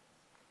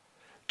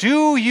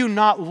 Do you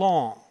not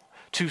long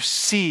to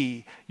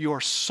see your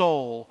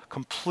soul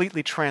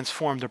completely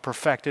transformed and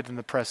perfected in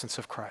the presence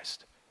of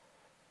Christ?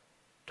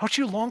 Don't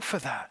you long for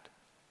that?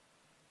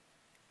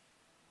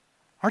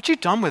 Aren't you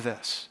done with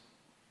this?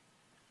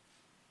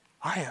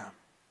 I am.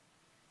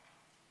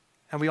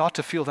 And we ought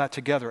to feel that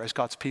together as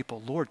God's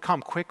people. Lord,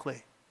 come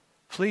quickly.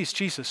 Please,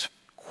 Jesus,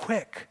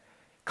 quick.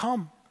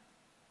 Come.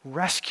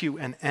 Rescue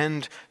and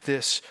end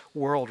this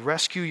world.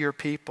 Rescue your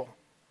people.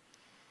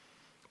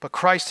 But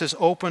Christ has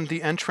opened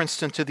the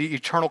entrance into the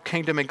eternal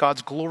kingdom in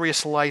God's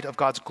glorious light of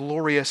God's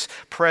glorious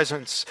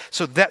presence.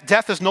 So that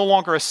death is no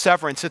longer a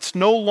severance. It's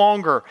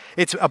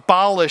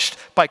abolished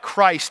by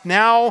Christ.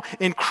 Now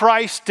in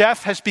Christ,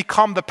 death has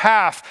become the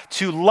path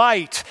to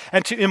light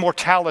and to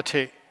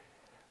immortality.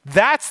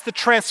 That's the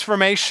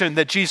transformation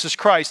that Jesus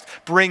Christ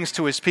brings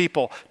to his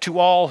people, to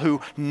all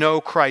who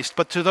know Christ.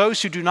 But to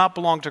those who do not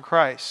belong to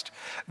Christ,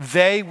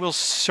 they will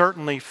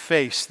certainly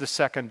face the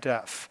second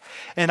death.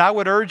 And I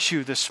would urge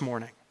you this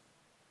morning,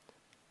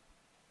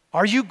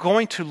 are you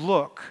going to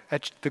look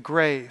at the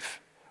grave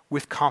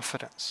with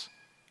confidence?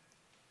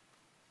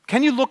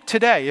 Can you look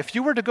today, if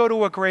you were to go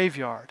to a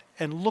graveyard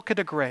and look at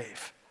a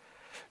grave,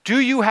 do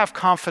you have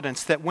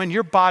confidence that when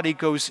your body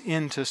goes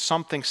into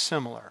something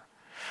similar,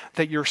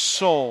 that your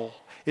soul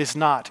is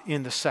not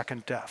in the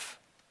second death?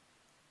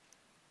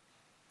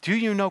 Do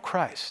you know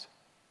Christ?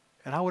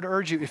 And I would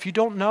urge you, if you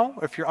don't know,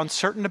 if you're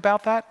uncertain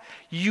about that,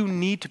 you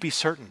need to be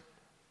certain.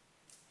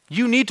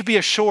 You need to be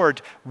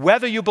assured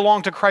whether you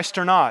belong to Christ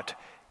or not.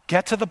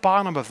 Get to the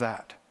bottom of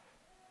that.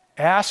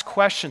 Ask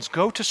questions.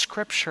 Go to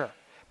Scripture.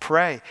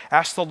 Pray.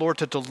 Ask the Lord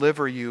to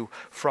deliver you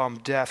from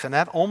death. And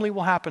that only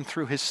will happen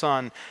through his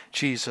Son,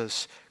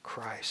 Jesus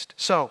Christ.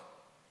 So,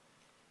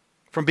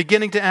 from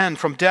beginning to end,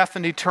 from death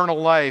and eternal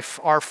life,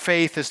 our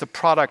faith is the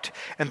product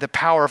and the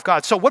power of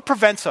God. So what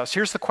prevents us?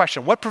 Here's the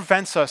question. What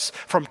prevents us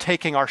from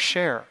taking our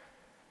share?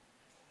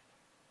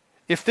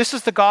 If this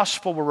is the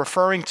gospel we're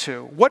referring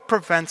to, what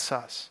prevents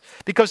us?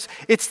 Because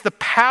it's the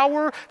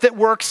power that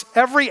works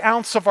every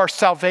ounce of our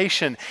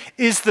salvation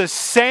is the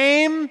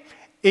same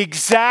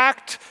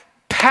exact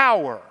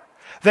power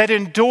that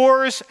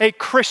endures a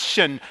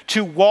Christian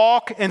to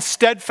walk in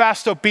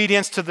steadfast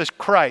obedience to the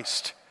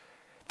Christ.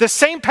 The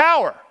same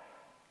power.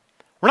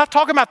 We're not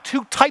talking about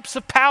two types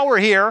of power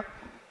here.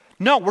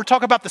 No, we're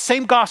talking about the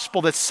same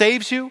gospel that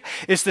saves you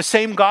is the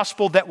same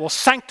gospel that will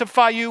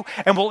sanctify you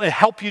and will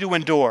help you to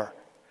endure.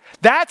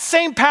 That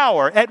same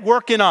power at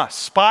work in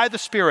us by the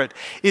Spirit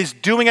is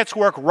doing its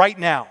work right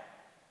now.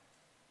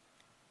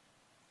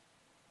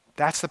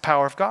 That's the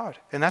power of God.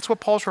 And that's what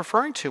Paul's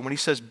referring to when he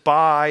says,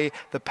 by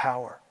the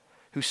power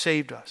who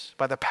saved us,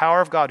 by the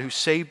power of God who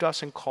saved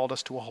us and called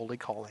us to a holy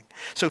calling.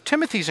 So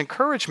Timothy's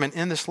encouragement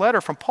in this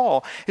letter from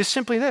Paul is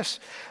simply this,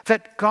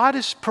 that God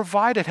has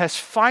provided, has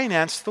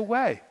financed the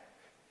way.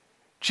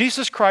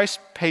 Jesus Christ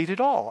paid it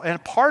all.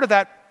 And part of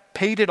that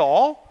paid it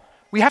all,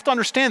 we have to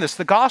understand this,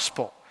 the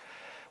gospel.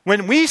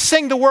 When we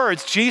sing the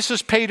words,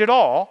 Jesus paid it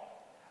all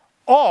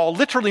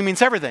literally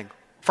means everything.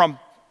 From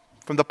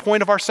the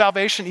point of our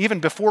salvation, even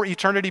before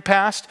eternity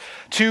passed,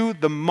 to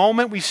the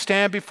moment we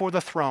stand before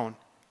the throne.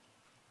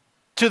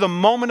 To the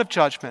moment of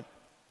judgment,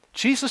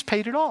 Jesus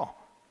paid it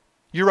all.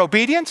 Your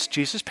obedience,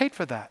 Jesus paid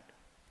for that.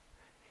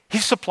 He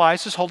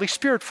supplies his Holy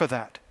Spirit for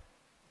that.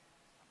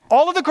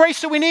 All of the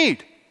grace that we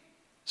need.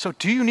 So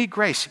do you need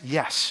grace?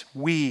 Yes,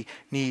 we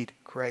need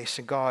grace,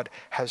 and God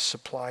has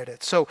supplied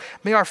it. So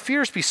may our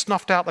fears be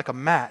snuffed out like a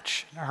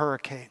match in a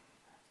hurricane.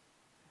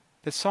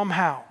 That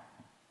somehow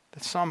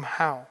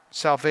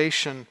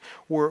salvation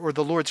or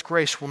the Lord's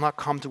grace will not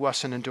come to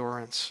us in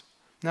endurance.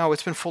 No,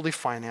 it's been fully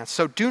financed.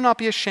 So do not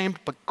be ashamed,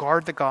 but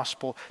guard the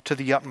gospel to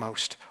the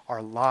utmost.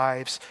 Our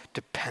lives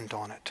depend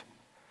on it.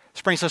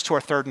 This brings us to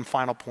our third and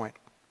final point,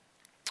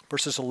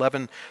 verses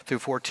 11 through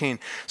 14.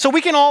 So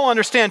we can all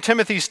understand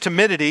Timothy's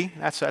timidity.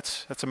 That's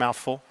a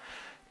mouthful.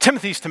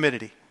 Timothy's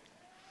timidity.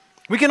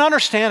 We can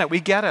understand it.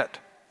 We get it.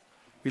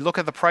 We look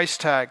at the price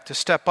tag to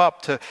step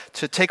up, to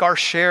take our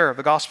share of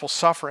the gospel's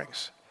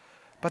sufferings.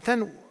 But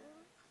then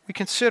we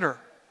consider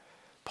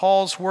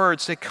Paul's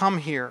words. They come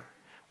here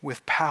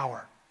with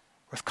power,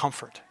 with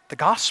comfort. The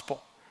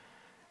gospel.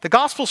 The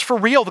gospel's for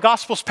real. The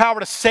gospel's power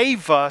to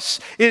save us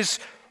is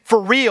for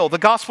real. The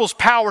gospel's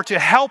power to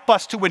help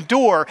us to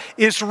endure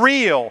is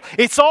real.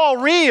 It's all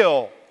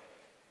real.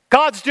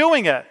 God's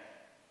doing it.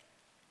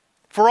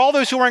 For all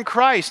those who are in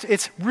Christ,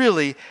 it's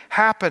really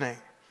happening.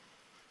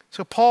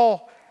 So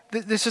Paul,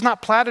 this is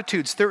not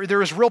platitudes.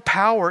 There is real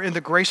power in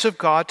the grace of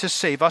God to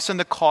save us and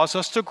to cause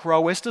us to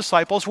grow as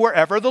disciples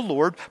wherever the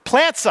Lord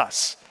plants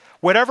us.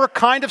 Whatever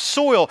kind of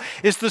soil.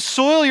 Is the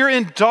soil you're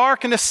in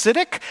dark and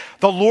acidic?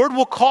 The Lord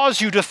will cause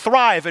you to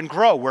thrive and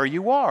grow where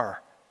you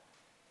are.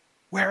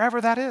 Wherever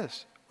that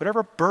is.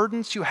 Whatever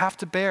burdens you have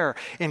to bear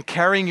in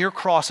carrying your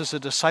cross as a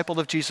disciple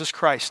of Jesus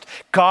Christ,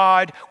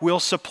 God will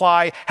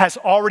supply, has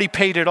already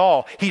paid it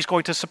all. He's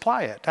going to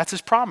supply it. That's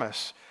his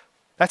promise.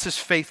 That's his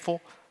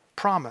faithful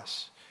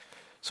promise.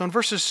 So in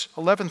verses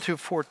 11 through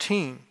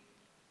 14,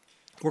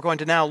 we're going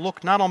to now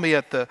look not only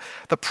at the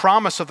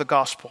promise of the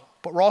gospel,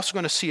 but we're also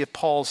going to see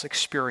Paul's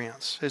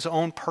experience, his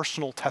own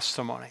personal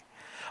testimony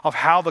of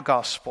how the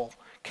gospel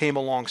came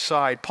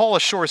alongside. Paul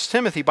assures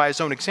Timothy by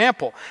his own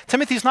example,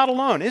 Timothy's not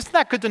alone. Isn't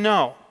that good to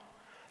know?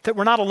 That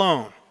we're not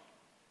alone.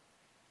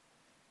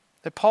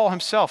 That Paul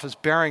himself is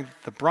bearing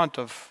the brunt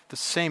of the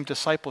same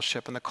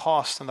discipleship and the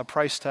cost and the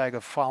price tag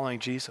of following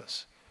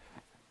Jesus.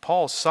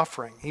 Paul's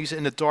suffering. He's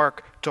in a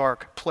dark,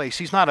 dark place.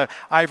 He's not an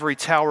ivory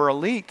tower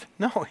elite.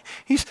 No,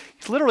 he's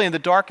literally in the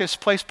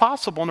darkest place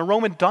possible, in a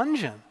Roman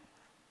dungeon.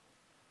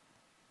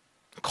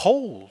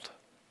 Cold,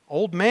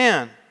 old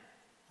man,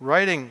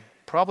 writing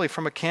probably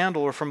from a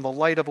candle or from the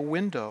light of a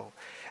window.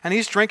 And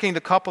he's drinking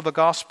the cup of the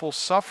gospel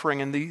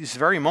suffering in these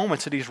very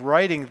moments that he's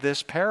writing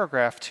this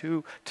paragraph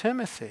to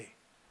Timothy.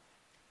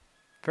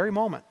 Very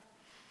moment.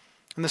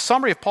 And the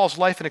summary of Paul's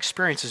life and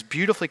experience is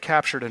beautifully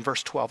captured in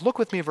verse 12. Look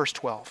with me at verse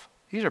 12.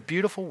 These are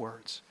beautiful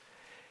words.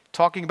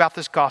 Talking about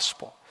this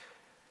gospel,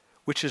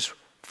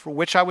 for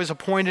which I was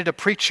appointed a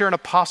preacher, an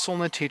apostle,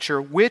 and a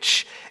teacher,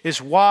 which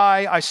is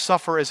why I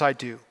suffer as I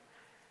do.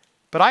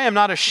 But I am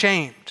not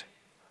ashamed,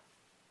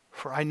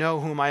 for I know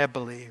whom I have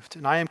believed,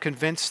 and I am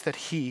convinced that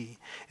he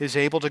is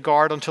able to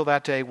guard until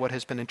that day what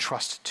has been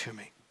entrusted to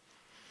me.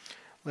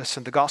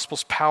 Listen, the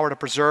gospel's power to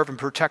preserve and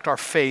protect our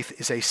faith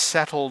is a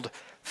settled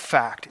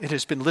fact. It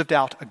has been lived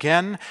out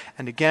again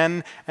and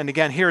again and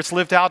again. Here it's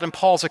lived out in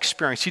Paul's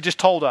experience. He just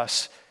told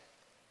us.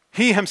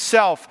 He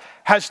himself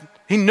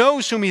he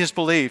knows whom he has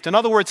believed. In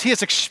other words, he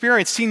has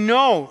experienced, he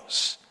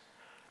knows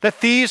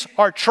that these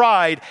are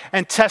tried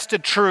and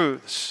tested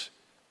truths.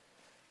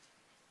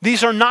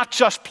 These are not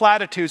just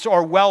platitudes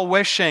or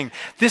well-wishing.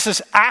 This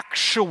is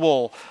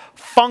actual,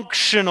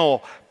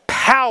 functional,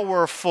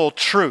 powerful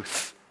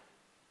truth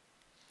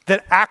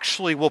that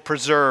actually will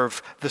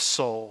preserve the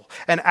soul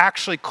and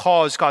actually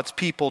cause God's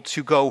people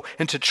to go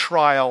into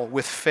trial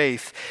with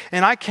faith.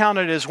 And I count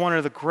it as one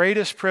of the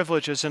greatest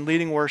privileges in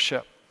leading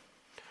worship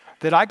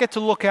that I get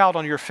to look out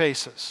on your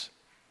faces.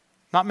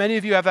 Not many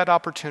of you have that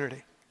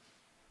opportunity.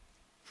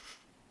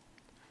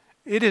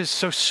 It is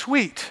so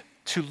sweet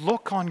to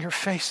look on your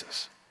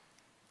faces.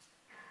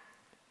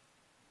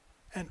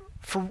 And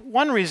for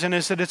one reason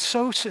is that it's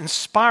so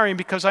inspiring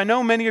because I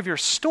know many of your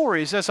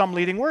stories as I'm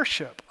leading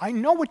worship. I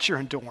know what you're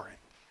enduring.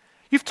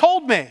 You've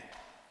told me.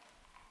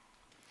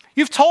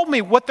 You've told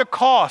me what the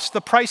cost,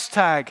 the price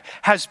tag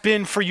has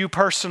been for you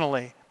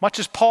personally. Much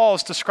as Paul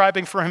is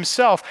describing for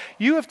himself,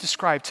 you have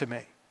described to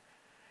me.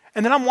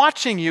 And then I'm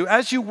watching you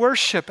as you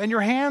worship and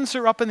your hands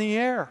are up in the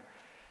air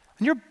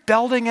and you're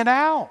belting it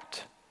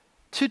out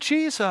to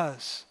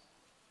Jesus,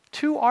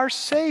 to our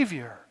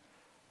Savior.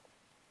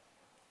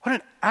 What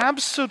an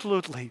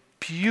absolutely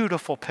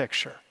beautiful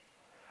picture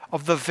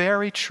of the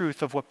very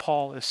truth of what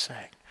Paul is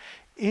saying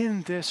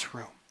in this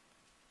room,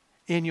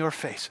 in your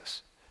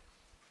faces.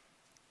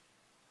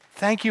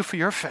 Thank you for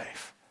your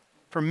faith.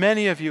 For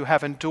many of you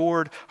have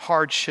endured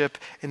hardship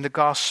in the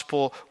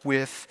gospel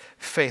with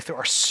faith. There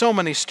are so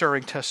many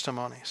stirring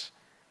testimonies.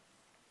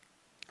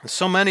 And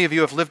so many of you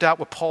have lived out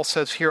what Paul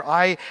says here,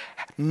 I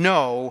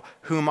know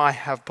whom I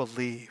have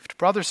believed.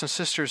 Brothers and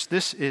sisters,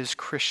 this is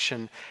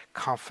Christian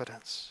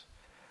confidence.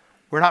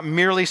 We're not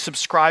merely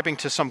subscribing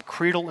to some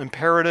creedal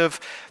imperative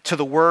to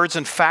the words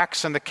and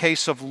facts in the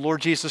case of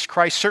Lord Jesus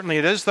Christ. Certainly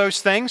it is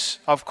those things,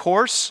 of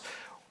course.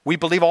 We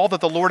believe all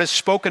that the Lord has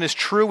spoken is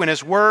true in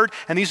his word,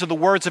 and these are the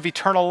words of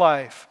eternal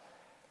life.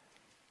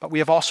 But we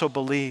have also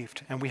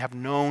believed, and we have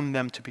known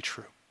them to be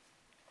true.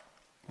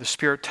 The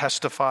Spirit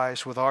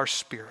testifies with our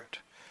spirit.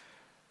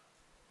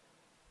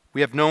 We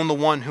have known the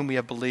one whom we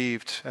have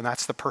believed, and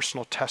that's the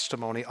personal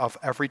testimony of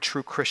every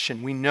true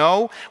Christian. We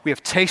know, we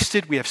have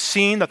tasted, we have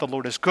seen that the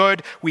Lord is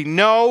good. We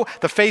know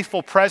the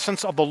faithful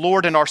presence of the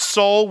Lord in our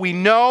soul. We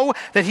know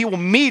that he will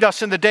meet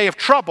us in the day of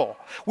trouble.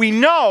 We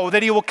know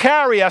that he will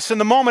carry us in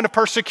the moment of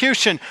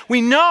persecution.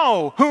 We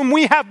know whom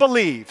we have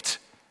believed.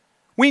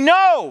 We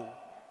know,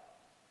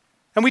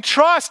 and we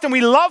trust and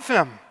we love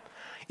him.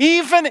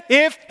 Even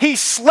if he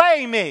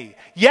slay me,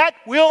 yet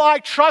will I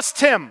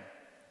trust him.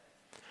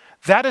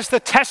 That is the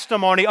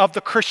testimony of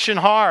the Christian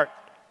heart.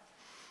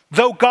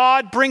 Though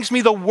God brings me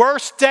the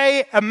worst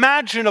day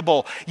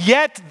imaginable,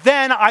 yet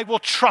then I will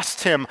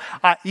trust him.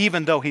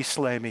 Even though he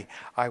slay me,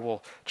 I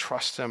will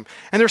trust him.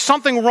 And there's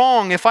something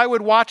wrong if I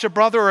would watch a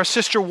brother or a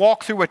sister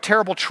walk through a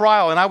terrible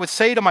trial and I would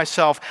say to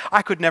myself,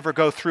 I could never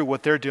go through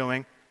what they're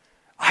doing.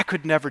 I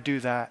could never do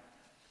that.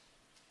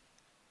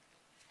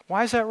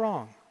 Why is that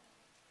wrong?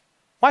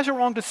 Why is it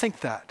wrong to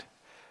think that?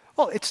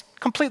 Well, it's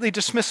completely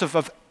dismissive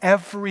of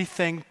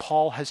everything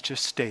Paul has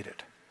just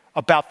stated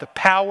about the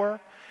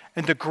power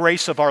and the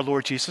grace of our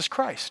Lord Jesus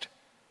Christ.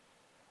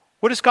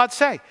 What does God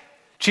say?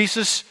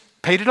 Jesus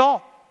paid it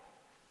all,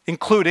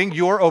 including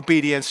your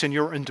obedience and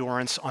your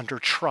endurance under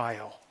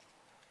trial.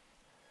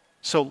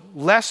 So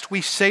lest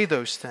we say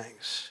those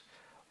things,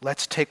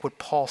 let's take what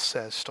Paul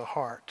says to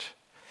heart.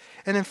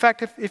 And in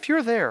fact, if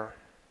you're there,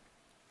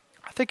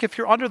 I think if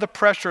you're under the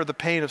pressure of the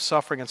pain of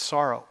suffering and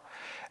sorrow,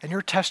 and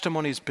your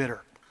testimony is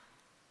bitter,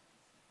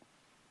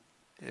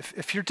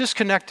 if you're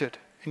disconnected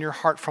in your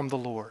heart from the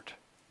Lord,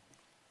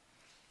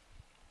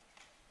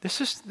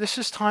 this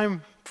is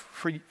time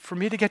for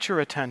me to get your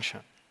attention.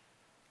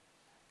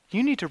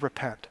 You need to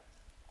repent.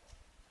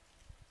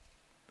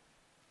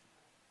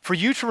 For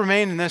you to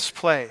remain in this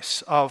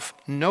place of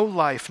no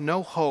life,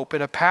 no hope,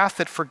 in a path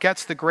that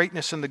forgets the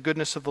greatness and the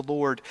goodness of the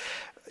Lord,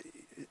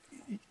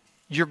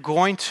 you're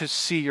going to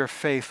see your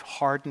faith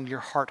harden, your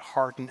heart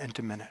harden and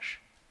diminish.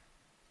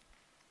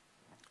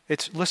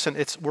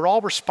 We're all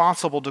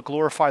responsible to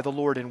glorify the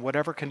Lord in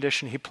whatever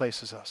condition He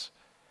places us.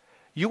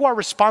 You are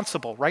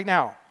responsible right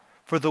now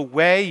for the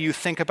way you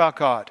think about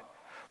God,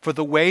 for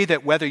the way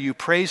that whether you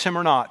praise Him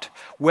or not,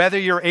 whether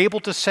you're able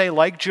to say,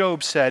 like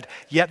Job said,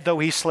 yet though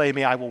He slay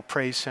me, I will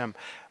praise Him.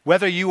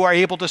 Whether you are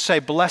able to say,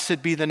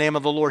 blessed be the name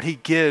of the Lord, He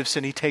gives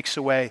and He takes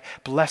away.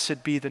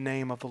 Blessed be the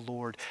name of the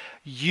Lord.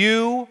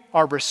 You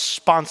are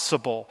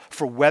responsible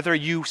for whether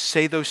you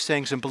say those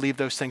things and believe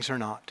those things or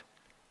not.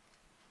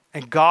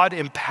 And God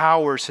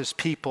empowers His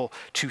people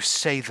to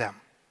say them,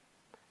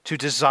 to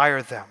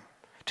desire them,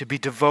 to be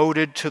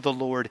devoted to the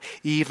Lord,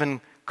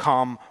 even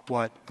come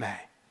what may.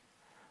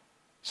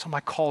 So my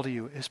call to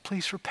you is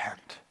please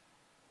repent.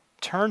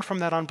 Turn from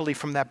that unbelief,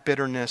 from that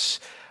bitterness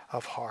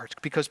of heart,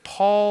 because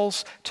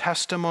Paul's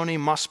testimony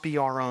must be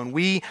our own.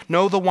 We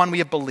know the one we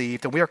have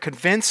believed, and we are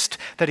convinced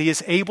that He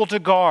is able to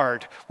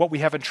guard what He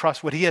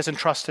has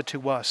entrusted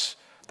to us,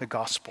 the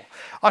gospel.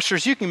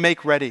 Ushers, you can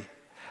make ready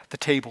the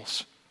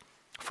tables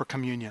for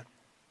communion.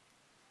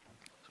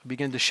 So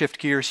begin to shift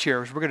gears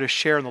here as we're going to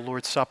share in the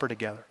Lord's Supper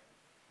together.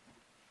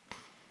 I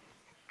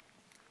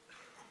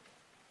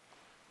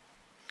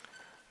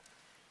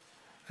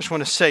just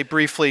want to say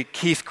briefly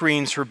Keith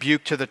Green's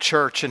rebuke to the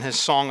church in his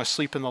song,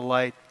 Asleep in the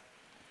Light.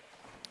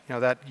 You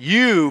know, that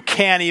you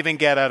can't even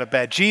get out of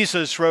bed.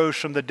 Jesus rose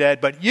from the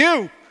dead, but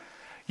you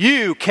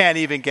can't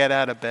even get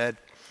out of bed.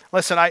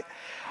 Listen,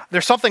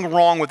 there's something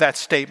wrong with that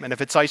statement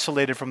if it's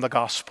isolated from the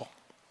gospel.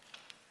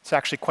 It's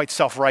actually quite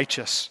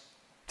self-righteous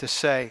to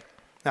say.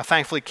 Now,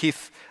 thankfully,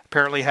 Keith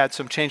apparently had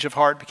some change of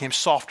heart, became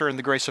softer in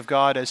the grace of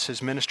God as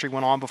his ministry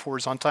went on before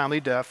his untimely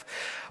death.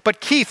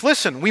 But Keith,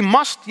 listen, we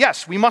must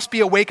be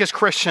awake as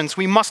Christians.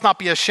 We must not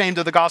be ashamed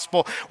of the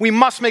gospel. We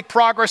must make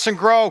progress and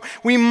grow.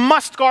 We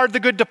must guard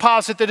the good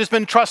deposit that has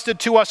been trusted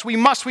to us. We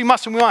must.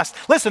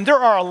 Listen, there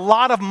are a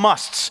lot of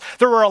musts.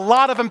 There are a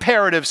lot of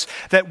imperatives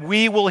that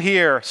we will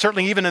hear,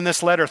 certainly even in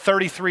this letter,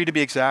 33 to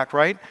be exact,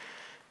 right?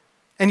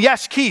 And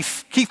yes,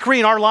 Keith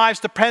Green, our lives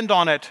depend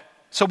on it,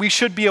 so we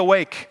should be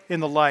awake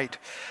in the light.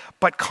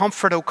 But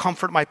comfort, O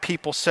comfort my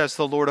people, says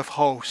the Lord of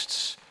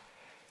hosts.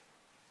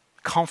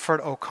 Comfort,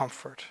 O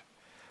comfort.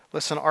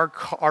 Listen,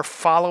 our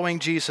following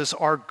Jesus,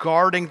 our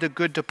guarding the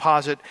good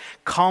deposit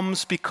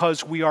comes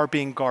because we are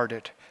being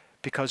guarded,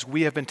 because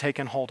we have been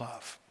taken hold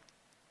of.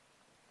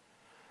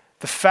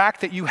 The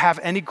fact that you have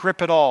any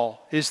grip at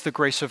all is the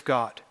grace of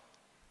God.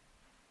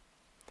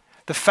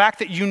 The fact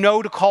that you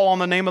know to call on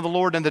the name of the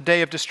Lord in the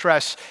day of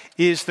distress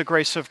is the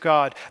grace of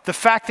God. The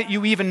fact that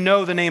you even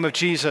know the name of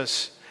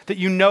Jesus, that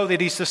you know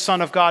that He's the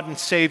Son of God and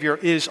Savior,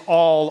 is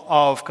all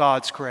of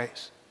God's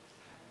grace.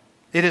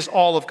 It is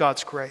all of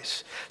God's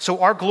grace. So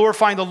our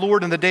glorifying the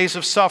Lord in the days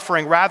of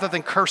suffering, rather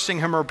than cursing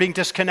Him or being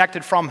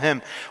disconnected from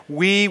Him,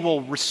 we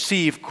will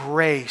receive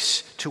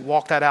grace to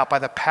walk that out by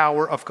the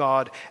power of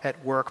God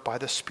at work by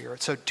the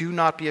Spirit. So do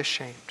not be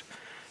ashamed,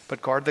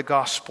 but guard the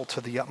gospel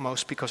to the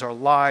utmost, because our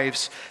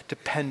lives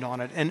depend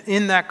on it. And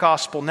in that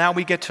gospel, now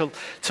we get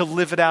to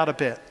live it out a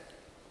bit.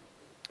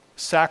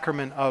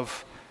 Sacrament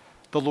of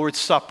the Lord's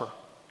Supper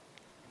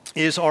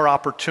is our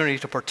opportunity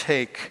to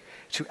partake.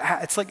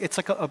 It's like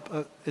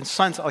in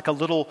sense like a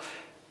little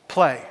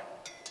play.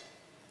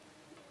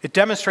 It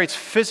demonstrates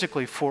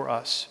physically for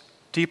us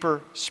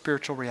deeper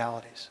spiritual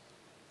realities.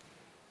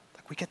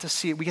 Like we get to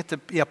see it, we get to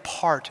be a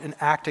part in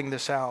acting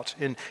this out,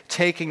 in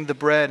taking the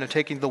bread and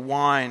taking the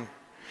wine,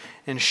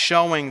 in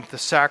showing the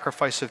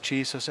sacrifice of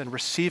Jesus and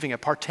receiving it,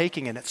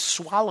 partaking in it,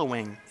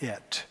 swallowing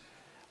it.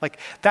 Like,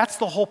 that's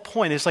the whole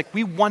point, is like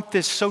we want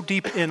this so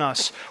deep in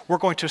us, we're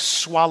going to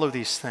swallow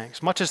these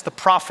things. Much as the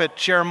prophet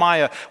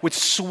Jeremiah would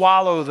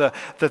swallow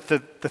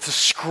the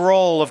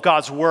scroll of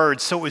God's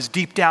word, so it was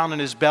deep down in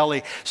his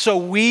belly. So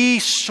we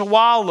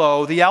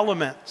swallow the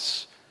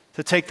elements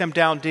to take them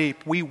down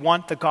deep. We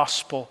want the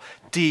gospel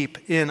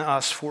deep in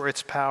us for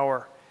its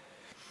power.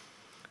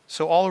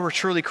 So all who are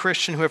truly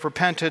Christian, who have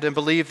repented and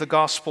believed the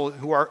gospel,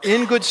 who are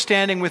in good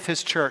standing with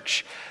His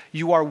church,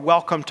 you are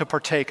welcome to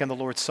partake in the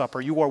Lord's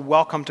Supper. You are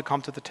welcome to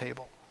come to the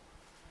table.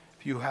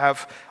 if you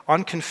have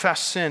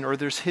unconfessed sin or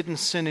there's hidden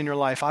sin in your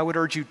life, I would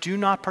urge you, do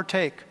not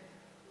partake.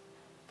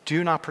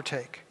 Do not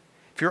partake.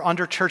 If you're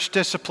under church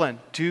discipline,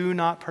 do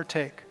not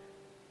partake.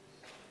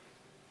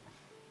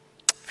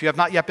 If you have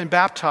not yet been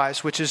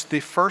baptized, which is the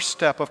first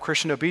step of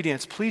Christian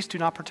obedience, please do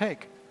not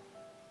partake.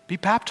 Be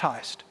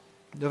baptized.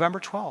 November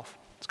 12th.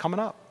 It's coming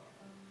up.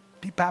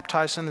 Be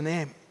baptized in the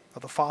name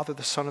of the Father,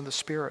 the Son, and the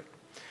Spirit.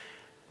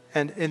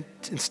 And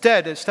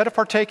instead of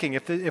partaking,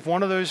 if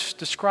one of those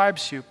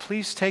describes you,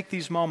 please take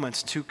these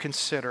moments to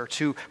consider,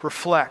 to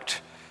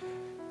reflect,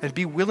 and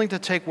be willing to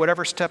take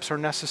whatever steps are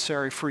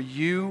necessary for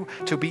you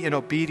to be in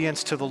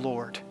obedience to the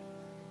Lord.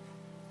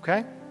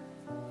 Okay?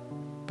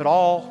 But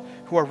all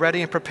who are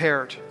ready and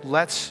prepared,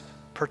 let's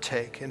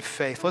partake in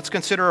faith. Let's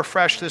consider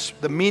afresh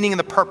the meaning and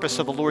the purpose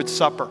of the Lord's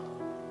Supper.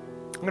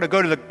 I'm going to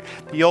go to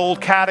the old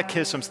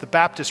catechisms, the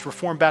Baptist,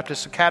 Reformed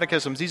Baptist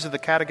catechisms. These are the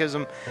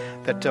catechism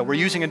that we're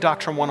using in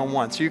Doctrine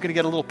 101. So you're going to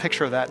get a little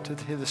picture of that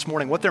this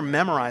morning, what they're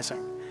memorizing.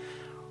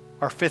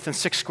 Our 5th and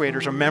 6th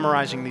graders are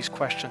memorizing these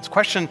questions.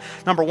 Question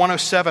number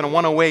 107 and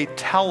 108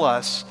 tell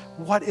us,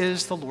 what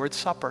is the Lord's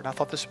Supper? And I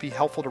thought this would be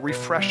helpful to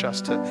refresh us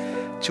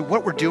to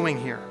what we're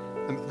doing here,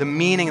 the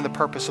meaning and the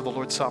purpose of the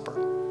Lord's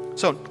Supper.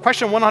 So,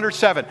 question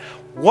 107,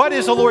 what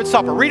is the Lord's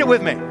Supper? Read it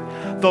with me.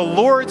 The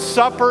Lord's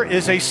Supper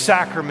is a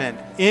sacrament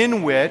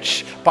in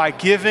which, by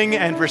giving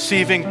and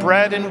receiving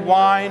bread and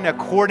wine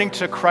according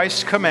to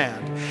Christ's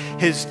command,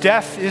 his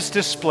death is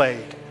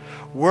displayed.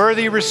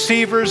 Worthy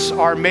receivers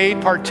are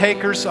made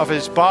partakers of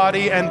his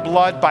body and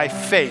blood by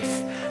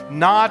faith,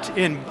 not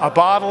in a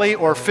bodily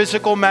or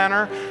physical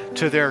manner,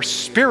 to their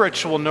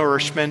spiritual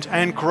nourishment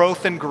and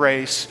growth in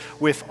grace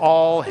with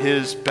all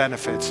his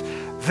benefits.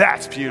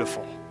 That's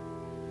beautiful.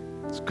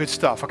 It's good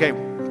stuff. Okay,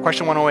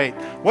 question 108.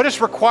 What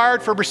is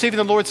required for receiving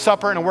the Lord's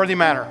Supper in a worthy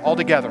manner? All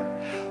together.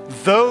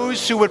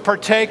 Those who would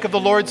partake of the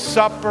Lord's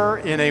Supper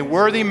in a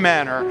worthy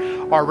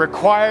manner are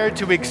required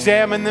to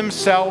examine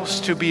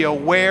themselves, to be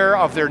aware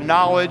of their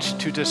knowledge,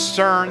 to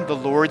discern the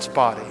Lord's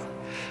body,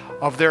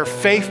 of their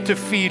faith to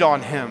feed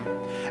on him,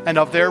 and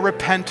of their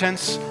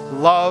repentance,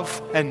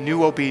 love, and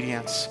new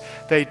obedience.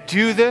 They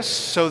do this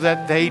so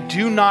that they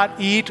do not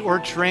eat or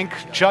drink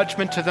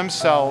judgment to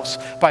themselves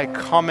by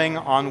coming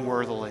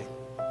unworthily.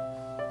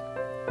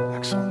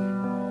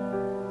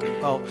 Excellent.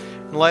 Well,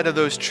 in light of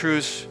those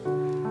truths,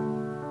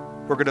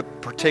 we're going to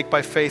partake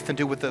by faith and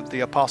do what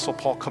the Apostle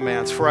Paul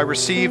commands. For I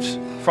received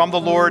from the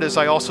Lord, as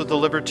I also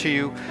delivered to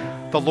you,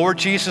 the Lord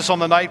Jesus on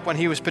the night when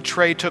he was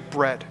betrayed took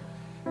bread.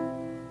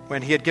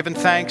 When he had given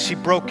thanks, he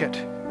broke it.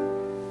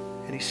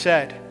 And he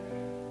said,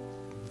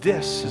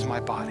 "This is my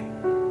body,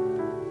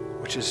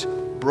 which is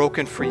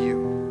broken for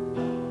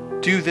you.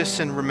 Do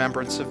this in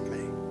remembrance of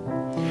me."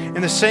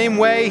 In the same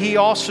way, he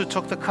also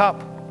took the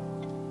cup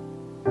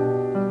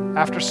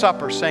after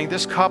supper, saying,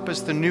 "This cup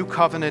is the new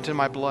covenant in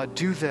my blood.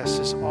 Do this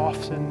as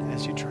often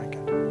as you drink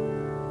it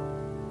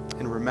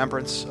in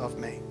remembrance of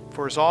me.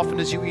 For as often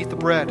as you eat the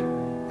bread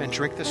and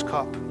drink this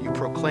cup, you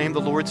proclaim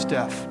the Lord's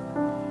death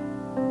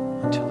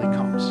until he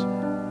comes."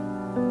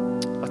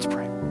 Let's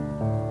pray.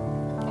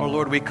 Oh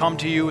Lord, we come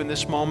to you in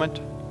this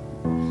moment,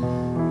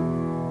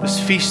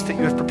 this feast that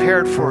you have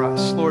prepared for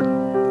us. Lord,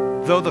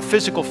 though the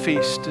physical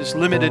feast is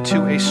limited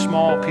to a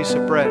small piece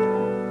of bread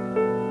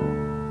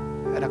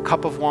and a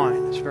cup of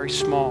wine, it's very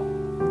small.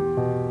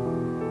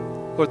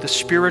 Lord, the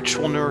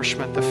spiritual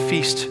nourishment, the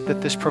feast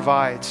that this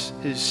provides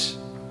is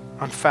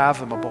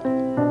unfathomable.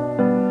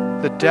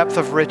 The depth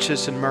of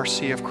riches and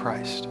mercy of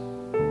Christ.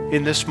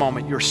 In this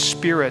moment, your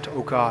Spirit,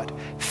 O God,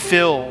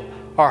 fill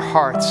our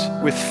hearts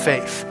with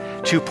faith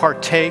to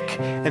partake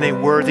in a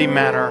worthy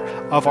manner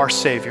of our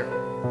Savior.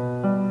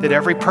 That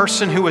every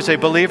person who is a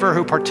believer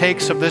who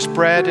partakes of this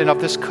bread and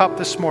of this cup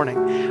this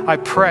morning, I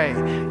pray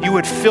you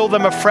would fill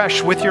them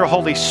afresh with your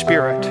Holy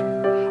Spirit.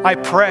 I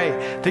pray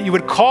that you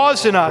would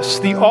cause in us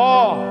the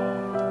awe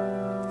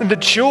and the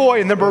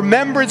joy and the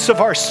remembrance of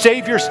our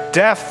Savior's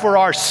death for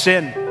our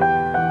sin.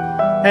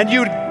 And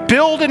you'd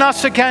build in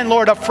us again,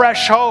 Lord, a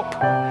fresh hope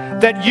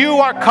that you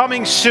are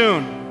coming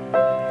soon.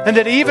 And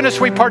that even as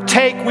we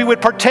partake, we would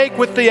partake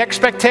with the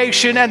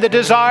expectation and the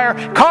desire,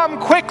 come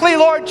quickly,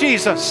 Lord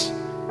Jesus.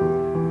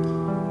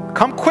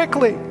 Come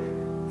quickly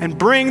and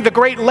bring the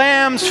great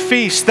Lamb's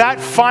feast,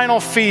 that final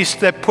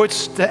feast that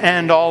puts to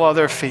end all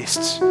other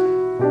feasts.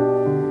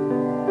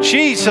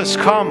 Jesus,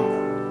 come.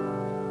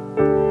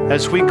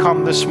 As we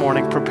come this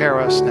morning, prepare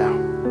us now.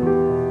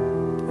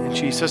 In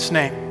Jesus'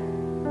 name,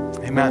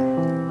 amen.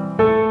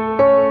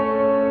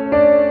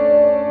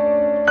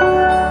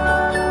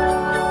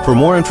 For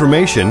more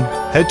information,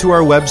 head to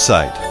our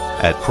website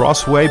at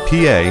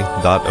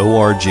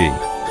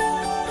crosswaypa.org.